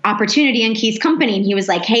opportunity in Keith's company, and he was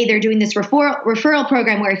like, hey, they're doing this referral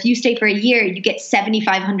program where if you stay for a year, you get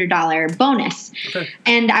 $7,500 bonus. Okay.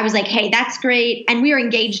 And I was like, hey, that's great. And we were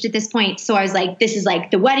engaged at this point. So I was like, this is like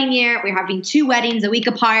the wedding year. We're having 2 weddings a week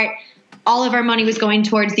apart. All of our money was going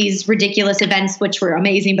towards these ridiculous events, which were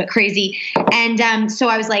amazing but crazy. And so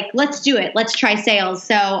I was like, let's do it. Let's try sales.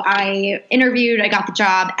 So I interviewed, I got the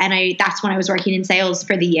job, and that's when I was working in sales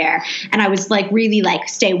for the year. And I was like, really like,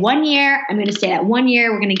 stay 1 year. I'm going to stay that 1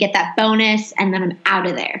 year. We're going to get that bonus, and then I'm out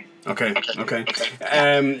of there. Okay.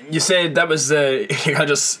 You said that was I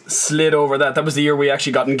just slid over that. That was the year we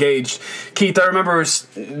actually got engaged. Keith, I remember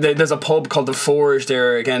there's a pub called The Forge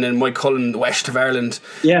there again in Moycullen, west of Ireland.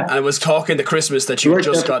 Yeah. And it was talking to Christmas that you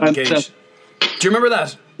just got engaged. Do you remember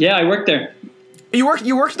that? Yeah, I worked there. You worked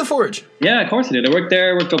at The Forge? Yeah, of course I did. I worked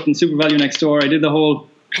there. I worked up in Super Value next door. I did the whole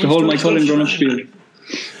Moycullen grown up spiel.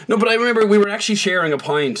 No, but I remember we were actually sharing a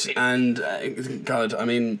pint, and God, I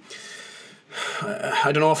mean,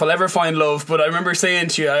 I don't know if I'll ever find love, but I remember saying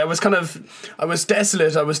to you, I was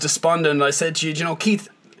desolate, I was despondent. I said to you, Keith,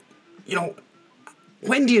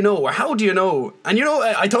 when do you know, or how do you know? And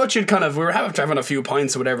I thought you'd we were having a few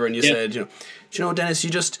pints or whatever, and you said, Dennis, you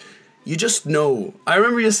just know. I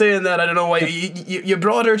remember you saying that. I don't know why. You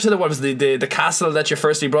brought her to the castle that you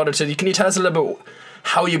firstly brought her to. Can you tell us a little bit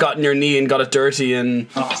how you got in your knee and got it dirty?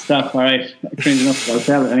 And stop. All right, cringe enough. I'll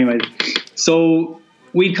tell it anyways. So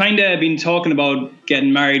we'd kind of been talking about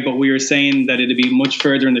getting married, but we were saying that it'd be much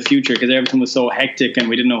further in the future because everything was so hectic and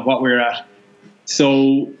we didn't know what we were at.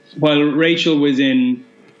 So while Rachel was in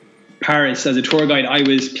Paris as a tour guide, I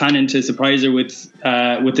was planning to surprise her with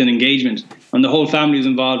an engagement, and the whole family was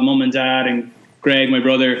involved, mum and dad and Greg, my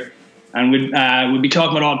brother, and we'd be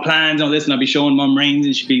talking about all plans and all this, and I'd be showing mum rings,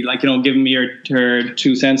 and she'd be like, giving me her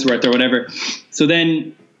 2 cents worth or whatever. So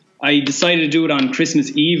then I decided to do it on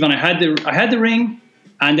Christmas Eve, and I had the ring.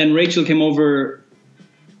 And then Rachel came over,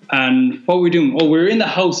 and what were we doing? Oh, we were in the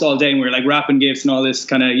house all day, and we were like wrapping gifts and all this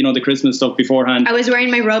kind of, the Christmas stuff beforehand. I was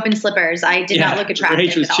wearing my robe and slippers. I did not look attractive.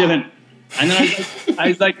 Rachel was chilling. And then I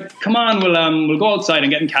was like, come on, we'll go outside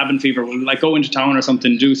and get in cabin fever. We'll like go into town or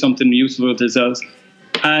something, do something useful with ourselves.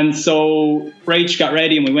 And so Rach got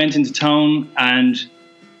ready, and we went into town, and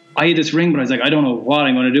I had this ring, but I was like, I don't know what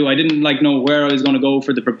I'm going to do. I didn't know where I was going to go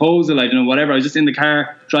for the proposal. I didn't know whatever. I was just in the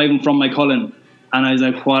car driving from Moycullen. And I was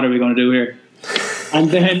like, what are we going to do here? And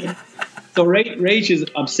then, so Rach is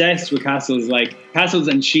obsessed with castles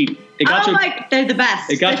and sheep. They're the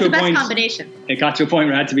best. It's the best combination. It got to a point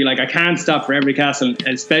where I had to be like, I can't stop for every castle,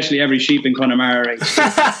 especially every sheep in Connemara.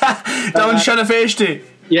 Right? Don't shut a face to.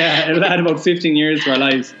 Yeah, it'll add about 15 years to our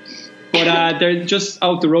lives. But they're just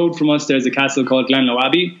out the road from us. There's a castle called Glenlow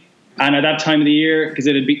Abbey. And at that time of the year, because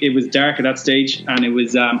it was dark at that stage, and it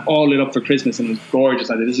was all lit up for Christmas, and it was gorgeous.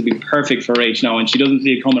 I thought this would be perfect for Rach now, and she doesn't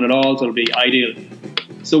see it coming at all, so it'll be ideal.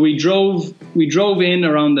 So we drove in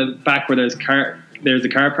around the back where there's a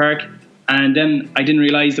car park, And then I didn't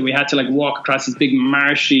realize that we had to like walk across this big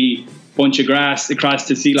marshy bunch of grass across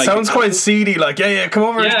to see like. Sounds quite seedy. Like, yeah, come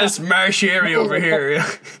over to this marshy area over here. Yeah.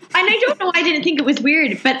 And I don't know why I didn't think it was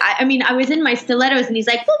weird, but I mean, I was in my stilettos and he's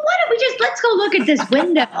like, well, why don't we let's go look at this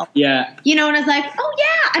window? Yeah. You know, and I was like, oh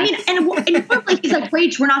yeah. I mean, and like he's like,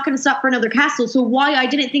 Rach, we're not going to stop for another castle. So why I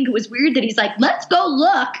didn't think it was weird that he's like, let's go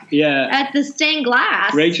look at the stained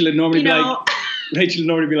glass. Rachel would normally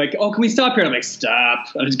be like, oh, can we stop here? I'm like, stop.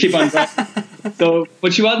 I'll just keep on driving. So,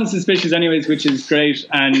 but she wasn't suspicious anyways, which is great.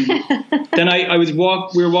 And then we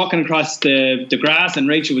were walking across the grass and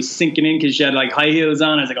Rachel was sinking in because she had like high heels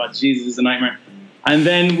on. I was like, oh, Jesus, it's a nightmare. And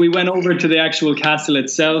then we went over to the actual castle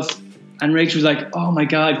itself and Rachel was like, oh my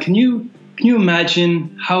God, can you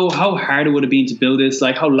imagine how hard it would have been to build this?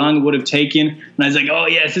 Like how long it would have taken? And I was like, oh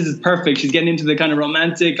yes, this is perfect. She's getting into the kind of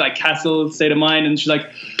romantic like castle state of mind. And she's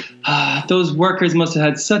like, those workers must have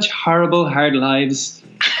had such horrible, hard lives.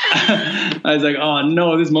 I was like, oh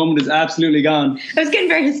no, this moment is absolutely gone. I was getting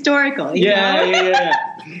very historical. Yeah.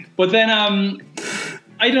 But then,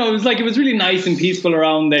 I don't know, it was really nice and peaceful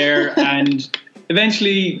around there. And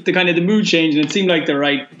eventually the mood changed and it seemed like the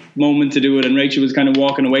right moment to do it. And Rachel was kind of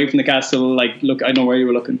walking away from the castle. Like, look, I know where you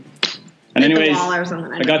were looking. And anyways,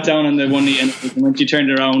 I got down on the one knee and when she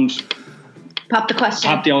turned around, Popped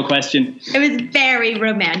the old question. It was very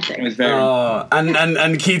romantic. It was very.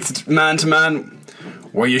 And Keith, man to man,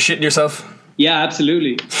 were you shitting yourself? Yeah,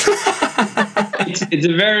 absolutely. it's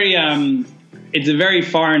a very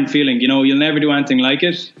foreign feeling. You know, you'll never do anything like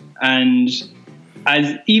it. And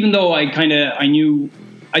even though I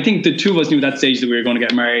think the two of us knew at that stage that we were going to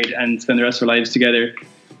get married and spend the rest of our lives together.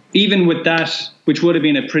 Even with that, which would have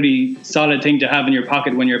been a pretty solid thing to have in your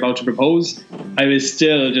pocket when you're about to propose, I was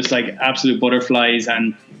still just like absolute butterflies.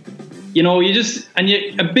 And, you know,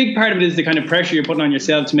 a big part of it is the kind of pressure you're putting on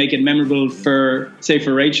yourself to make it memorable for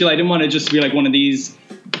Rachel. I didn't want it just to be like one of these,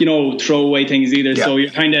 you know, throwaway things either. Yeah. So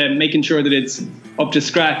you're kind of making sure that it's up to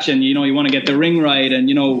scratch and, you know, you want to get the ring right. And,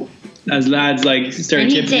 you know, as lads, like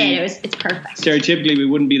stereotypically, it's perfect. Stereotypically, we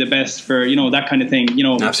wouldn't be the best for, you know, that kind of thing. You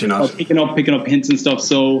know, absolutely not. Picking up hints and stuff.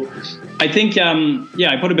 So, I think,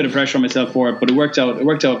 I put a bit of pressure on myself for it, but it worked out. It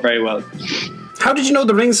worked out very well. How did you know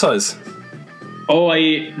the ring size? Oh,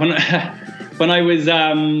 when I was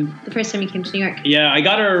the first time you came to New York. Yeah, I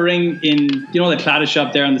got her a ring in, you know, the Claddagh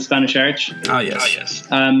shop there on the Spanish Arch. Oh yes.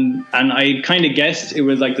 And I kind of guessed it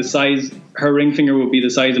was like the size. Her ring finger would be the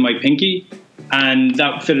size of my pinky. And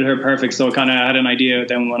that fitted her perfect, so I kind of had an idea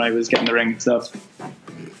then when I was getting the ring and stuff.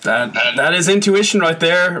 That is intuition right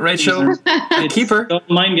there, Rachel. Keep her.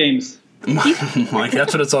 Mind games. Mike,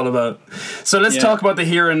 that's what it's all about. So let's talk about the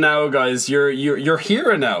here and now, guys. You're here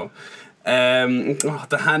and now.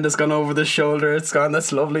 The hand has gone over the shoulder. It's gone.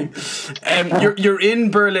 That's lovely. You're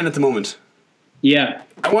in Berlin at the moment. Yeah.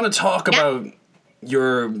 I want to talk about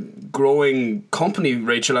your growing company,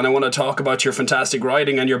 Rachel, and I want to talk about your fantastic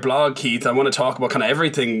writing and your blog, Keith. I want to talk about kind of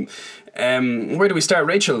everything. Where do we start,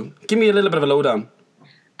 Rachel? Give me a little bit of a lowdown.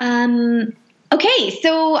 Okay,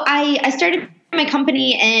 so I started my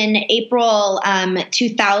company in April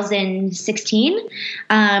 2016.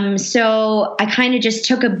 So I kind of just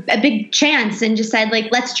took a big chance and just said,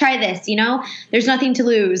 like, let's try this. You know, there's nothing to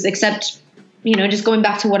lose except, you know, just going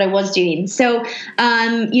back to what I was doing. So,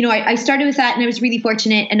 you know, I started with that and I was really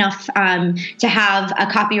fortunate enough to have a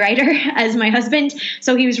copywriter as my husband.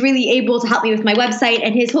 So he was really able to help me with my website,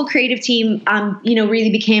 and his whole creative team, you know,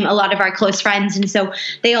 really became a lot of our close friends. And so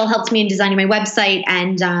they all helped me in designing my website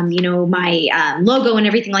and, you know, my logo and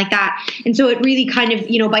everything like that. And so it really kind of,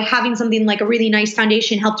 you know, by having something like a really nice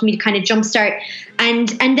foundation helped me to kind of jumpstart. And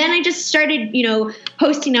then I just started, you know,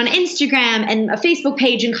 posting on Instagram and a Facebook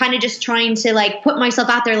page and kind of just trying to like put myself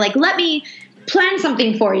out there, like, let me plan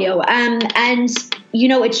something for you. And, you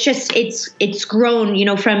know, it's grown, you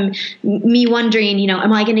know, from me wondering, you know,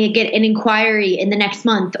 am I going to get an inquiry in the next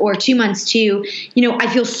month or 2 months to, you know, I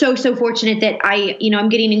feel so fortunate that I'm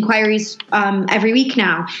getting inquiries every week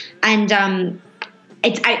now. And,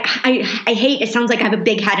 I hate, it sounds like I have a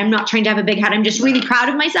big head. I'm not trying to have a big head. I'm just really proud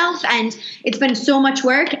of myself, and it's been so much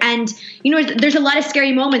work. And, you know, there's a lot of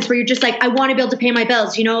scary moments where you're just like, I want to be able to pay my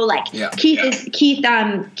bills, you know, like Keith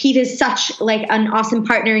is such like an awesome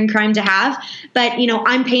partner in crime to have, but, you know,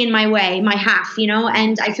 I'm paying my way, my half, you know,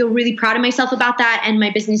 and I feel really proud of myself about that. And my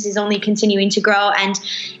business is only continuing to grow. And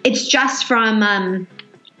it's just from,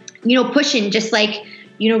 you know, pushing, just like,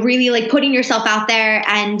 you know, really like putting yourself out there,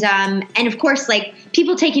 and of course, like,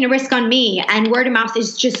 people taking a risk on me, and word of mouth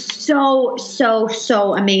is just so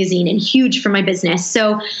amazing and huge for my business.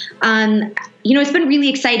 So, you know, it's been really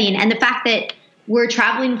exciting. And the fact that we're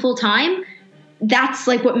traveling full time, that's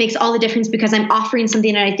like what makes all the difference, because I'm offering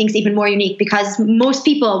something that I think is even more unique, because most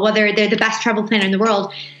people, whether they're the best travel planner in the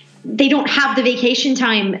world, they don't have the vacation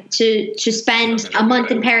time to spend a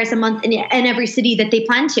month in Paris, a month in every city that they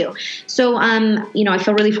plan to. So, I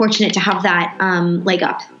feel really fortunate to have that leg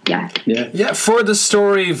up. Yeah. For the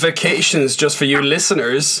story vacations, just for you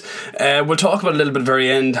listeners, we'll talk about a little bit at the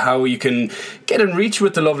very end how you can get in reach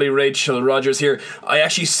with the lovely Rachel Rogers here. I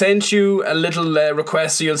actually sent you a little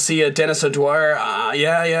request, so you'll see a Dennis O'Dwyer.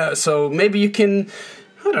 So maybe you can,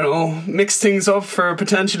 I don't know, mix things up for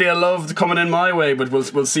potentially a love coming in my way, but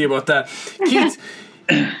we'll see about that. Keith,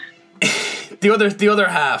 the other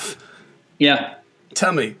half. Yeah.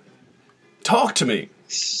 Tell me. Talk to me.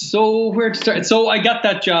 So where to start? So I got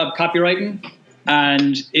that job, copywriting,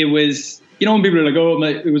 and it was, when people are like, "Oh,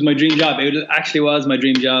 it was my dream job." It actually was my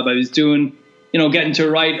dream job. I was doing, getting to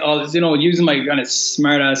write all this, using my kind of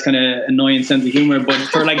smart ass, kind of annoying sense of humor, but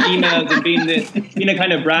for like emails and being a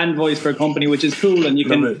kind of brand voice for a company, which is cool, and you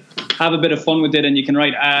can have a bit of fun with it, and you can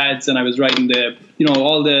write ads. And I was writing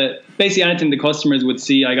all the basically anything the customers would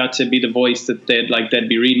see. I got to be the voice that they'd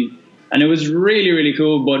be reading, and it was really, really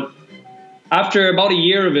cool. But after about a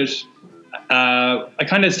year of it, I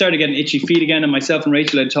kind of started getting itchy feet again, and myself and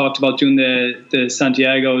Rachel had talked about doing the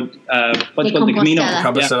Santiago, what's called the Camino.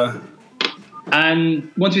 Compostela.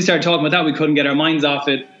 And once we started talking about that, we couldn't get our minds off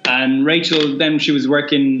it. And Rachel, then she was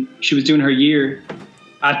doing her year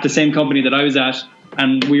at the same company that I was at,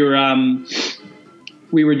 and we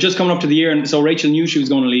were just coming up to the year, and so Rachel knew she was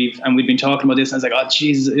going to leave, and we'd been talking about this, and I was like, oh,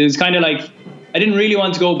 jeez, it was kind of like, I didn't really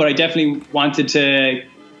want to go, but I definitely wanted to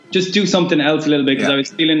just do something else a little bit, because I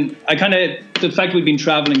was feeling, the fact we'd been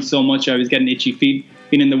traveling so much, I was getting itchy feet,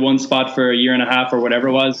 being in the one spot for a year and a half or whatever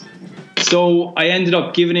it was. So I ended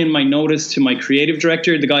up giving in my notice to my creative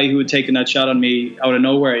director, the guy who had taken that shot on me out of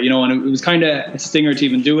nowhere, and it was kind of a stinger to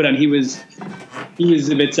even do it. And he was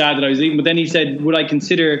a bit sad that I was leaving, but then he said, would I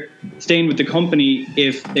consider staying with the company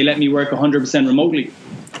if they let me work 100% remotely?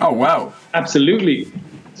 Oh, wow. Absolutely.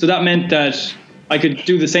 So that meant that I could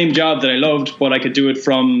do the same job that I loved, but I could do it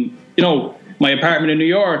from, my apartment in New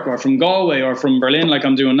York, or from Galway, or from Berlin, like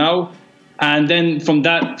I'm doing now. And then from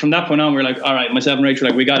that point on, we're like, all right, myself and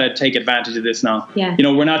Rachel, we got to take advantage of this now. Yeah.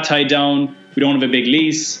 We're not tied down. We don't have a big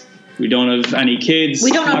lease. We don't have any kids.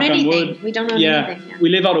 We don't own anything. We don't own anything. Yeah. We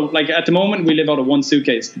live out of, at the moment, we live out of one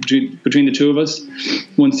suitcase between the two of us,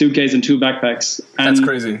 one suitcase and two backpacks. And that's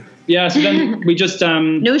crazy. Yeah. So then we just,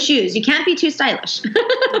 no shoes. You can't be too stylish.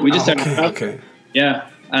 We just started. Okay. Yeah.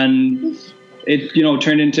 And it,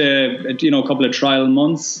 turned into, a couple of trial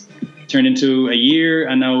months, turned into a year,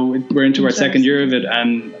 and now we're into our second year of it,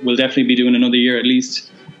 and we'll definitely be doing another year at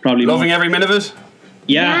least, probably. Loving every minute of it?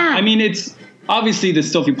 Yeah. I mean, it's obviously the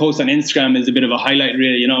stuff you post on Instagram is a bit of a highlight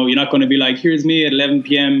reel, you're not going to be like, here's me at 11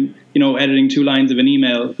 p.m, editing 2 lines of an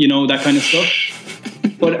email, that kind of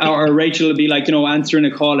stuff. But or Rachel will be like, answering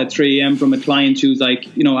a call at 3 a.m. from a client who's like,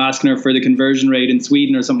 asking her for the conversion rate in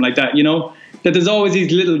Sweden or something like that, that there's always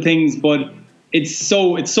these little things, but it's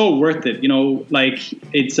so worth it,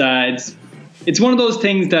 it's one of those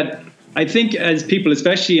things that I think as people,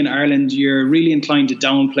 especially in Ireland, you're really inclined to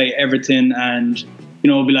downplay everything and, be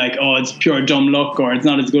like, oh, it's pure dumb luck, or it's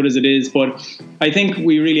not as good as it is. But I think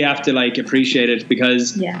we really have to appreciate it,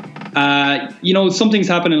 because, some things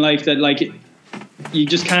happen in life that you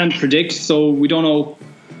just can't predict. So we don't know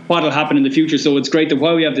what will happen in the future. So it's great that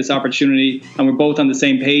while we have this opportunity and we're both on the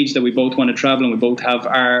same page, that we both want to travel and we both have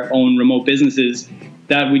our own remote businesses,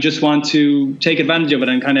 that we just want to take advantage of it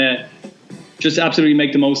and kind of just absolutely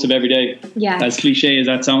make the most of every day. Yeah. As cliche as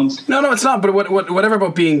that sounds. No, it's not. But whatever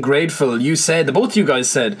about being grateful, you said, the both of you guys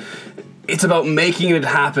said, it's about making it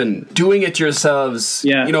happen, doing it yourselves.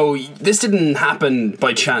 Yeah. This didn't happen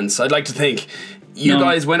by chance. I'd like to think you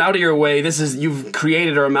guys went out of your way. You've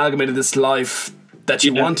created or amalgamated this life that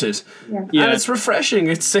you wanted. Yeah. And it's refreshing.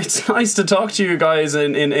 It's nice to talk to you guys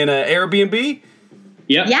in an Airbnb.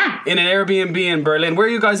 Yeah. In an Airbnb in Berlin. Where are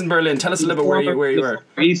you guys in Berlin? Tell us a little bit where you were.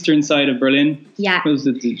 Eastern side of Berlin. Yeah. Was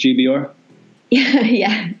it the GBR?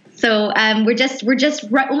 Yeah. So we're just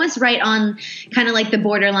almost right on kind of like the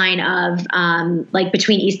borderline of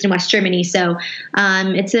between East and West Germany. So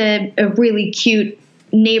it's a really cute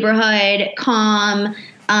neighborhood, calm.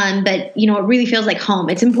 But it really feels like home.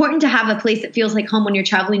 It's important to have a place that feels like home when you're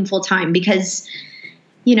traveling full time, because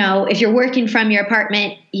if you're working from your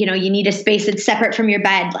apartment, you need a space that's separate from your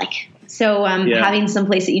bed. Having some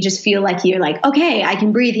place that you just feel like you're like, okay, I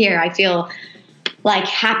can breathe here. I feel like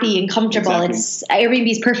happy and comfortable. Exactly.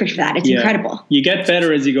 Airbnb is perfect for that. It's incredible. You get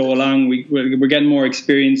better as you go along. We're getting more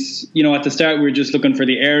experience. At the start we were just looking for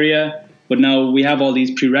the area, but now we have all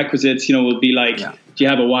these prerequisites. We'll be like Do you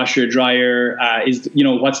have a washer, dryer?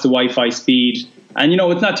 What's the Wi-Fi speed? And,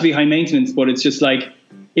 it's not to be high maintenance, but it's just like,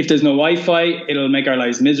 if there's no Wi-Fi, it'll make our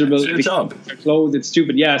lives miserable. It's your job. Our clothes, it's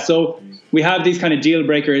stupid. Yeah, so we have these kind of deal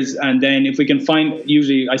breakers, and then if we can find,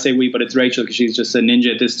 usually I say we, but it's Rachel because she's just a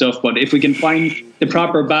ninja at this stuff, but if we can find the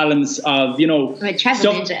proper balance of,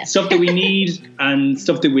 stuff that we need and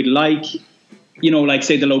stuff that we'd like, like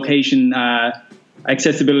say the location,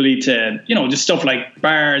 accessibility to, just stuff like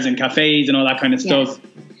bars and cafes and all that kind of stuff.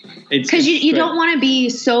 Because you don't want to be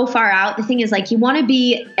so far out. The thing is, like, you want to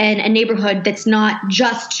be in a neighborhood that's not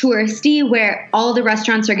just touristy, where all the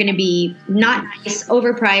restaurants are going to be not nice,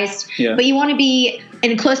 overpriced, but you want to be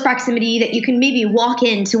in close proximity that you can maybe walk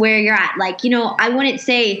into where you're at. Like, I wouldn't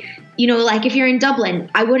say, like if you're in Dublin,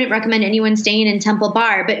 I wouldn't recommend anyone staying in Temple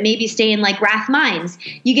Bar, but maybe stay in like Rathmines.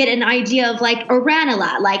 You get an idea of like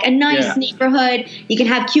Ranelagh, like a nice neighborhood. You can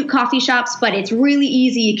have cute coffee shops, but it's really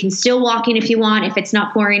easy. You can still walk in if you want, if it's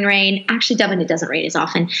not pouring rain. Actually, Dublin, it doesn't rain as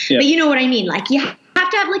often, but you know what I mean? Like, you have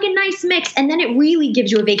to have like a nice mix, and then it really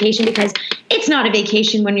gives you a vacation, because it's not a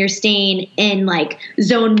vacation when you're staying in like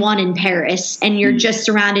Zone 1 in Paris and you're just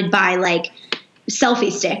surrounded by like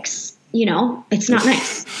selfie sticks. It's not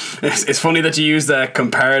nice. It's funny that you use that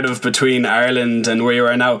comparative between Ireland and where you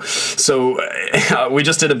are now. So we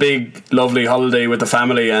just did a big, lovely holiday with the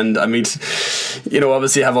family, and I mean,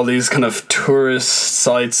 obviously have all these kind of tourist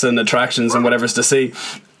sites and attractions and whatever's to see.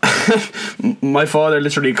 My father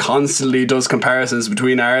literally constantly does comparisons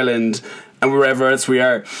between Ireland and wherever else we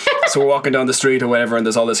are. So we're walking down the street or whatever, and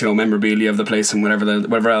there's all this, memorabilia of the place and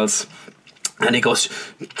whatever else. And he goes,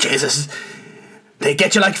 Jesus, they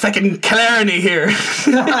get you like fucking Killarney here.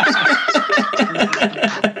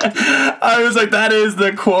 I was like, that is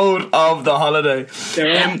the quote of the holiday.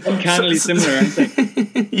 They're uncannily similar, aren't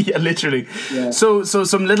they? Yeah, literally. Yeah. So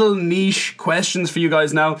some little niche questions for you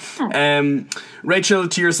guys now. Rachel,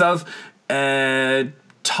 to yourself,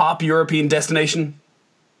 top European destination?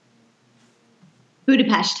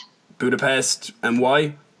 Budapest, and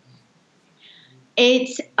why?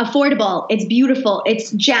 It's affordable. It's beautiful.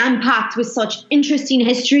 It's jam-packed with such interesting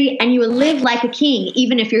history, and you will live like a king,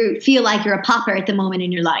 even if you feel like you're a pauper at the moment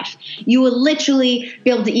in your life. You will literally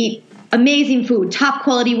be able to eat amazing food, top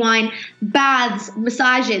quality wine, baths,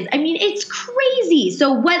 massages. I mean, it's crazy.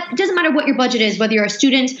 So it doesn't matter what your budget is, whether you're a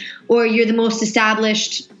student or you're the most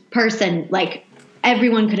established person, like,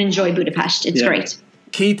 everyone could enjoy Budapest. It's great.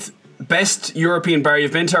 Keith, best European bar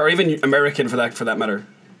you've been to, or even American for that matter?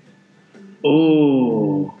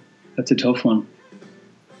 Oh, that's a tough one.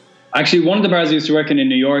 Actually, one of the bars I used to work in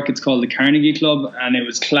New York, it's called the Carnegie Club, and it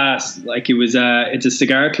was class. Like, it's a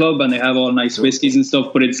cigar club, and they have all nice whiskeys and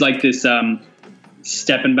stuff, but it's like this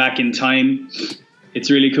stepping back in time. It's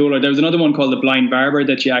really cool. Or there was another one called the Blind Barber,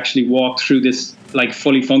 that you actually walk through this like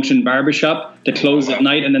fully functioned barber shop that closes at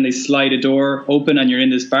night, and then they slide a door open and you're in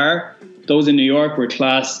this bar. Those in New York were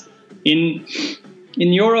class. In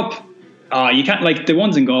Europe, you can't, like the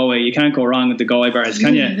ones in Galway, you can't go wrong with the Galway bars,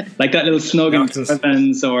 can you? Like that little snug in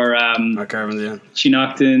Carvens or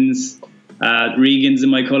Shinocton's, Regan's in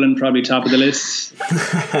my Cullen, probably top of the list.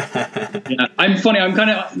 Yeah, I'm funny. I'm kind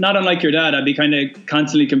of not unlike your dad. I'd be kind of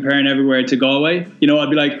constantly comparing everywhere to Galway. I'd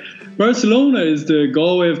be like, Barcelona is the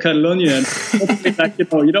Galway of Catalonia. And like,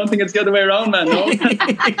 you don't think it's the other way around, man? No.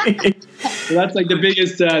 So that's like the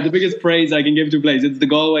biggest praise I can give to a place. It's the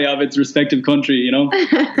Galway of its respective country.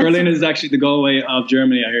 Berlin is actually the Galway of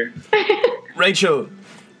Germany, I hear. Rachel,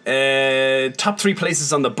 top 3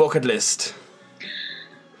 places on the bucket list.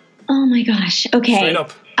 Oh my gosh. Okay. Straight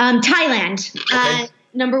up. Thailand. Okay.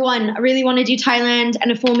 Number 1, I really want to do Thailand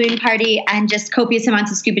and a full moon party and just copious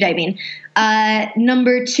amounts of scuba diving.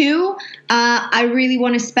 Number 2, I really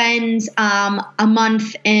want to spend a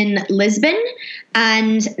month in Lisbon.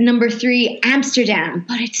 And number 3, Amsterdam.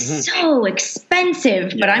 But it's so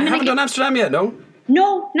expensive. Yeah. But I'm haven't done Amsterdam yet, no?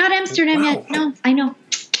 No, not Amsterdam yet. No, I know.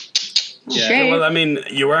 Yeah. Sure. Well, I mean,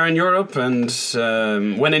 you are in Europe, and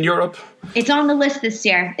when in Europe? It's on the list this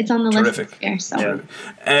year. Terrific. This year. So.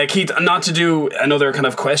 Yeah. Keith, not to do another kind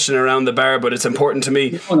of question around the bar, but it's important to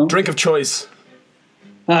me. Oh, no. Drink of choice.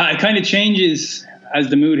 It kind of changes as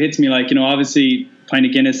the mood hits me. Like, obviously, pint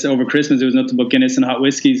of Guinness over Christmas, there was nothing but Guinness and hot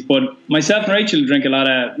whiskies. But myself and Rachel drink a lot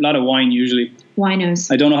of wine usually.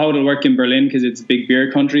 Winos. I don't know how it'll work in Berlin because it's a big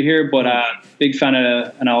beer country here, but big fan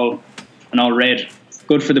of an all red.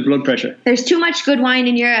 Good for the blood pressure. There's too much good wine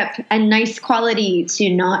in Europe and nice quality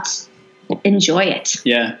to not enjoy it.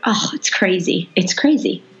 Yeah. Oh, it's crazy. It's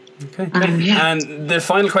crazy. Okay. And the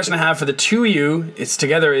final question I have for the two of you, it's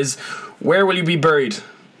together, is where will you be buried?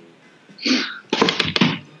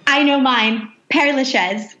 I know mine. Père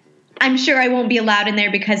Lachaise. I'm sure I won't be allowed in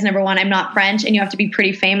there because, number one, I'm not French, and you have to be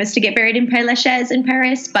pretty famous to get buried in Père Lachaise in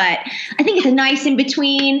Paris. But I think it's a nice in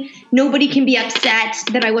between. Nobody can be upset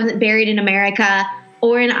that I wasn't buried in America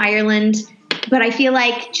or in Ireland. But I feel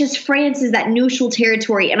like just France is that neutral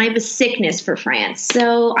territory, and I have a sickness for France.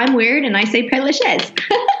 So I'm weird, and I say Père Lachaise.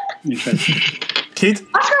 Interesting. Keith?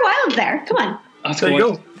 Oscar Wilde's there. Come on. Oscar There you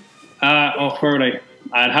Wilde. Where would I?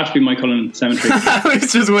 I'd have to be my Cullen Cemetery. I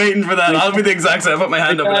was just waiting for that. I'll be the exact same. I put my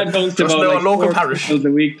hand up. My Like, dad goes to there's about no like local 4 parish. funerals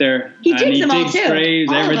a week there. He and digs them all digs too.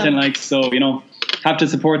 graves, All of everything them. like so. Have to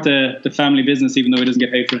support the family business even though he doesn't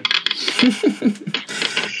get paid for it.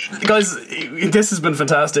 Guys, this has been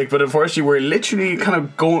fantastic, but unfortunately we're literally kind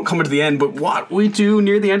of coming to the end. But what we do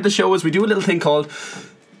near the end of the show is we do a little thing called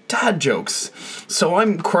dad jokes. So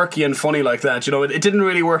I'm quirky and funny like that. It didn't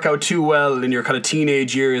really work out too well in your kind of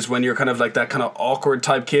teenage years when you're kind of like that kind of awkward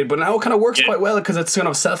type kid, but now it kind of works quite well because it's kind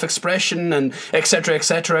of self-expression and etc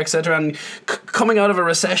etc etc, and coming out of a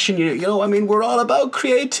recession, we're all about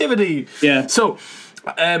creativity. Yeah. So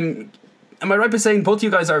am I right by saying both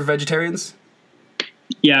you guys are vegetarians?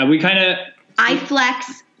 Yeah, we kind of. I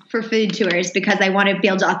flex for food tours because I want to be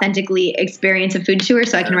able to authentically experience a food tour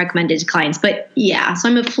so I can recommend it to clients. But yeah, so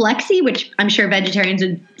I'm a flexi, which I'm sure vegetarians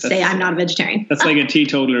would say I'm not a vegetarian. That's like a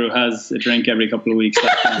teetotaler who has a drink every couple of weeks.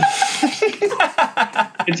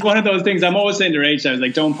 It's one of those things. I'm always saying to Rachel, I was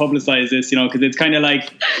like, don't publicize this, because it's kind of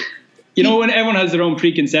like, when everyone has their own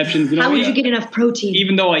preconceptions. How would you get enough protein?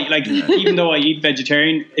 Even though I eat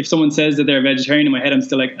vegetarian, if someone says that they're a vegetarian, in my head I'm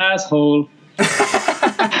still like, asshole.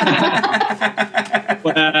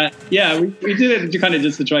 But we did it kind of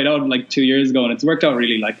just to try it out like 2 years ago, and it's worked out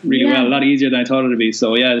really well, a lot easier than I thought it would be.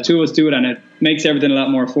 So yeah, the two of us do it, and it makes everything a lot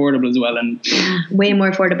more affordable as well. And way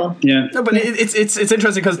more affordable. Yeah. No, but it's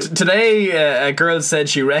interesting because today a girl said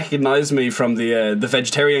she recognized me from the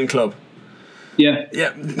vegetarian club. Yeah.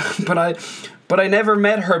 Yeah, but I never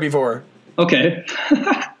met Herbivore. Okay.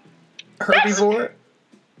 Herbivore.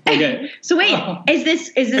 Okay. So wait, is this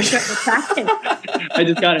attractive? I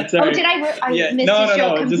just got it. Sorry. Oh, did I missed the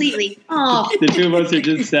show completely? The two of us are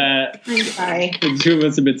just. I'm sorry. The two of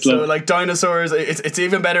us are a bit slow. So like dinosaurs, it's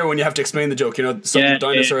even better when you have to explain the joke. Some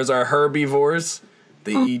dinosaurs are herbivores.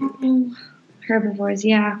 They eat herbivores.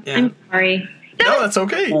 Yeah. I'm sorry. No, that's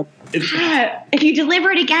okay. If you deliver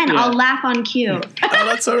it again, I'll laugh on cue. Oh,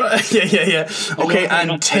 that's all right. Yeah. Okay,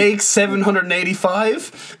 and take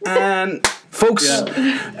 785. And folks,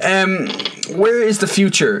 where is the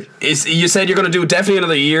future? You said you're going to do definitely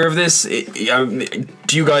another year of this.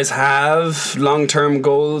 Do you guys have long-term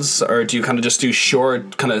goals, or do you kind of just do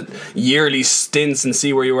short, kind of yearly stints and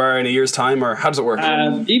see where you are in a year's time, or how does it work?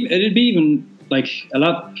 It'd be even like a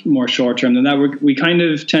lot more short-term than that. We kind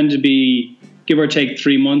of tend to be, give or take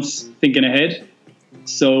 3 months thinking ahead.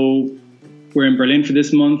 So we're in Berlin for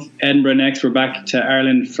this month, Edinburgh next, we're back to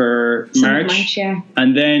Ireland for March.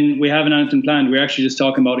 And then we have anything planned. We were actually just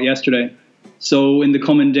talking about it yesterday. So in the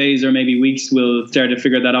coming days or maybe weeks, we'll start to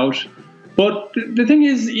figure that out. But the thing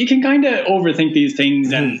is, you can kind of overthink these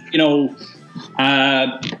things and,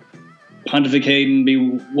 pontificate and be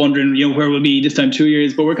wondering, where we'll be this time 2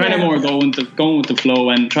 years. But we're kind of more going with the flow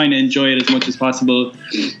and trying to enjoy it as much as possible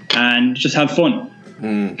and just have fun.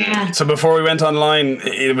 Yeah. So before we went online,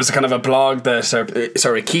 it was kind of a blog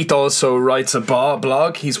that Keith also writes a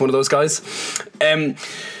blog. He's one of those guys.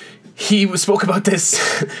 He spoke about this,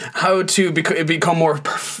 how to become more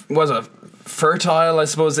fertile, I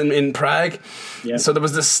suppose, in Prague. Yeah. So there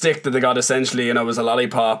was this stick that they got essentially, and it was a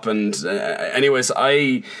lollipop. And anyways,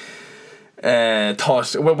 I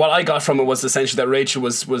thought, well, what I got from it was essentially that Rachel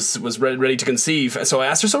was ready to conceive. So I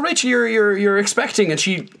asked her, so Rachel, you're expecting, and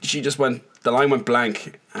she just went, the line went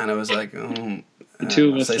blank, and I was like, I've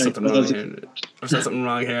said something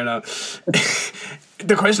wrong here now.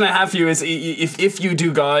 The question I have for you is, if you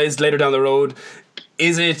do guys later down the road,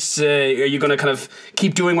 is it, are you going to kind of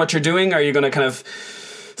keep doing what you're doing? Are you going to kind of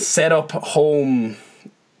set up home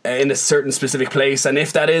in a certain specific place? And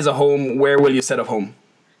if that is a home, where will you set up home?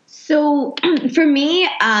 So for me,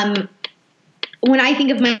 when I think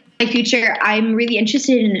of my future, I'm really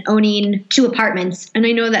interested in owning 2 apartments. And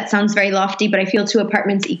I know that sounds very lofty, but I feel 2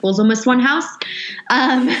 apartments equals almost 1 house.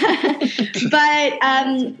 But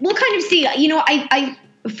we'll kind of see. I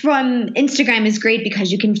from Instagram is great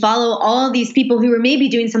because you can follow all these people who are maybe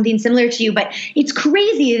doing something similar to you, but it's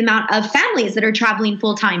crazy the amount of families that are traveling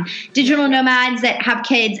full time, digital nomads that have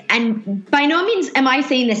kids. And by no means am I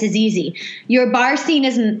saying this is easy. Your bar scene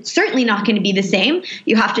is certainly not going to be the same.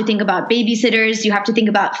 You have to think about babysitters. You have to think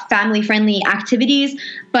about family friendly activities.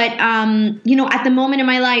 But, at the moment in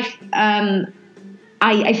my life,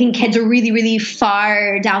 I think kids are really, really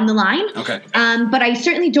far down the line. Okay. But I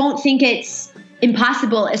certainly don't think it's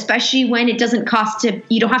impossible, especially when it doesn't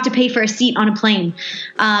you don't have to pay for a seat on a plane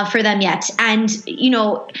for them yet. And,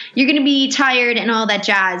 you're going to be tired and all that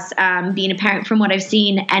jazz, being a parent from what I've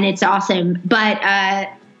seen, and it's awesome. But, I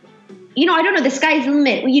don't know, the sky's the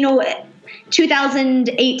limit.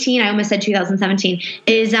 2018, I almost said 2017,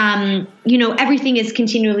 is, everything is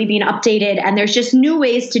continually being updated, and there's just new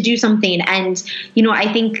ways to do something. And,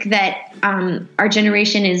 I think that our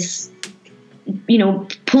generation is,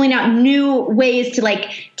 pulling out new ways to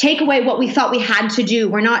take away what we thought we had to do.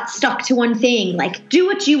 We're not stuck to one thing. Do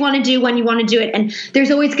what you want to do when you want to do it. And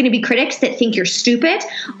there's always going to be critics that think you're stupid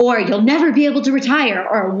or you'll never be able to retire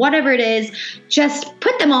or whatever it is. Just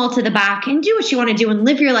put them all to the back and do what you want to do and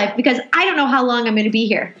live your life, because I don't know how long I'm going to be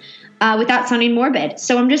here. Without sounding morbid.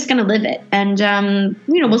 So I'm just going to live it. And,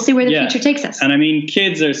 we'll see where the future takes us. And I mean,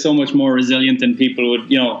 kids are so much more resilient than people would,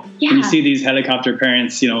 when you see these helicopter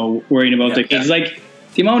parents, worrying about their kids.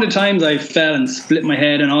 The amount of times I fell and split my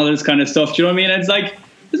head and all this kind of stuff, do you know what I mean? It's there's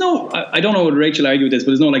no, I don't know what Rachel argued with this, but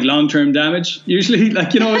there's no long-term damage. Usually,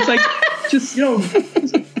 it's just, throw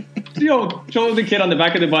the kid on the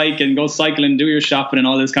back of the bike and go cycling, do your shopping and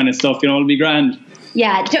all this kind of stuff, it'll be grand.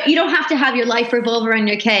 Yeah, you don't have to have your life revolve around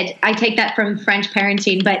your kid. I take that from French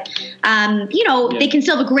parenting, but they can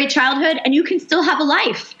still have a great childhood, and you can still have a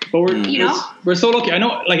life. But we're so lucky. I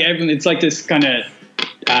know, everyone, it's this kind of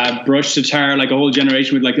brush to tar, a whole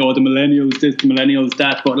generation with the millennials this, the millennials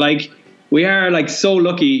that. But we are so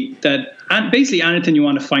lucky that basically anything you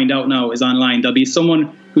want to find out now is online. There'll be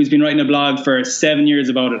someone who's been writing a blog for 7 years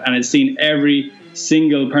about it and has seen every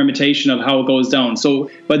single permutation of how it goes down.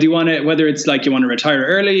 So whether it's you want to retire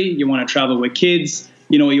early, you want to travel with kids,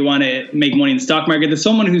 you want to make money in the stock market, there's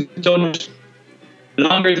someone who's done it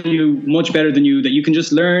longer than you, much better than you, that you can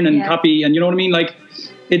just learn and copy. And you know what I mean?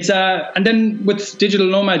 It's and then with digital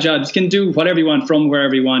nomad jobs, you can do whatever you want from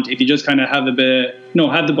wherever you want if you just kind of have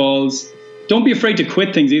have the balls. Don't be afraid to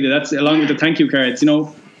quit things either. That's along with the thank you cards.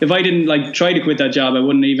 If I didn't try to quit that job, I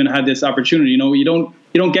wouldn't even have this opportunity. You don't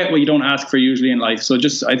get what you don't ask for usually in life. So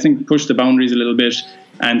just, I think, push the boundaries a little bit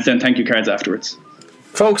and send thank you cards afterwards.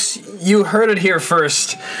 Folks, you heard it here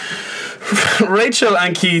first. Rachel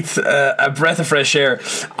and Keith, a breath of fresh air.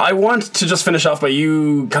 I want to just finish off by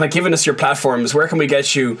you kind of giving us your platforms. Where can we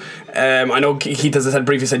get you? I know Keith, as I said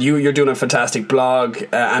briefly, said you're doing a fantastic blog,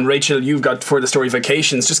 and Rachel, you've got For the Story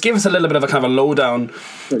Vacations. Just give us a little bit of a kind of a lowdown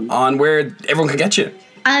on where everyone can get you.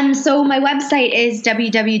 So my website is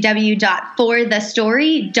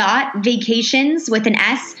www.forthestory.vacations with an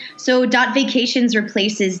S. So .vacations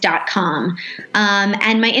replaces .com.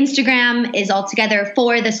 And my Instagram is altogether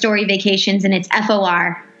For the Story Vacations, and it's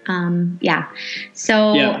FOR.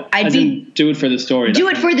 So I'd do it for the story. Do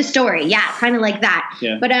it for the story. Yeah. Kind of like that.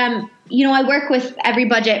 Yeah. But, I work with every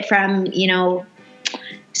budget from,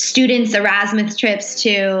 students' Erasmus trips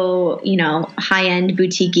to, high-end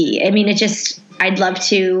boutique-y. I mean, I'd love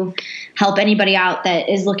to help anybody out that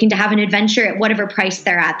is looking to have an adventure at whatever price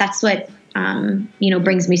they're at. That's what,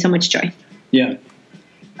 brings me so much joy. Yeah.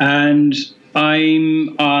 And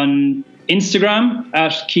I'm on Instagram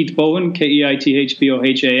at Keith Bohan,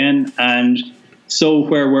 KeithBohan, and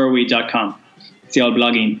sowherewherewee.com. It's the old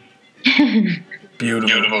blogging.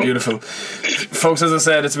 Beautiful. Folks, as I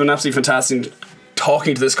said, it's been absolutely fantastic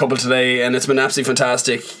talking to this couple today, and it's been absolutely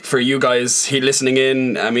fantastic for you guys here listening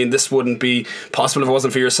in. I mean, this wouldn't be possible if it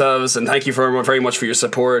wasn't for yourselves, and thank you very much for your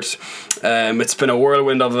support. It's been a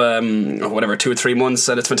whirlwind of 2 or 3 months,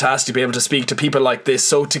 and it's fantastic to be able to speak to people like this.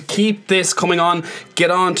 So to keep this coming on,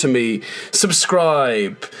 get on to me,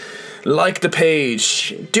 subscribe, like the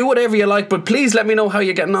page, do whatever you like, but please let me know how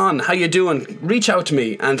you're getting on, how you're doing. Reach out to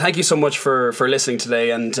me, and thank you so much for listening today,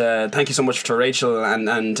 and thank you so much to Rachel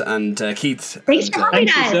and Keith. Thanks for having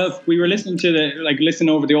us. Yourself. We were listening to listen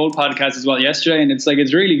over the old podcast as well yesterday, and it's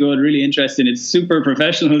really good, really interesting. It's super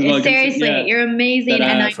professional as well. Seriously, you're amazing,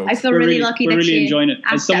 and I feel really lucky that really enjoying it.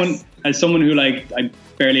 As someone who I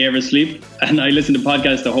barely ever sleep, and I listen to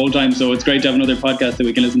podcasts the whole time, so it's great to have another podcast that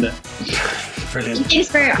we can listen to. Brilliant. Thanks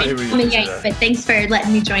for coming, Yank, but thanks for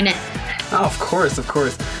letting me join it. Oh, of course.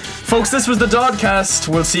 Folks, this was the Dodcast.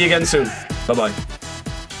 We'll see you again soon. Bye-bye.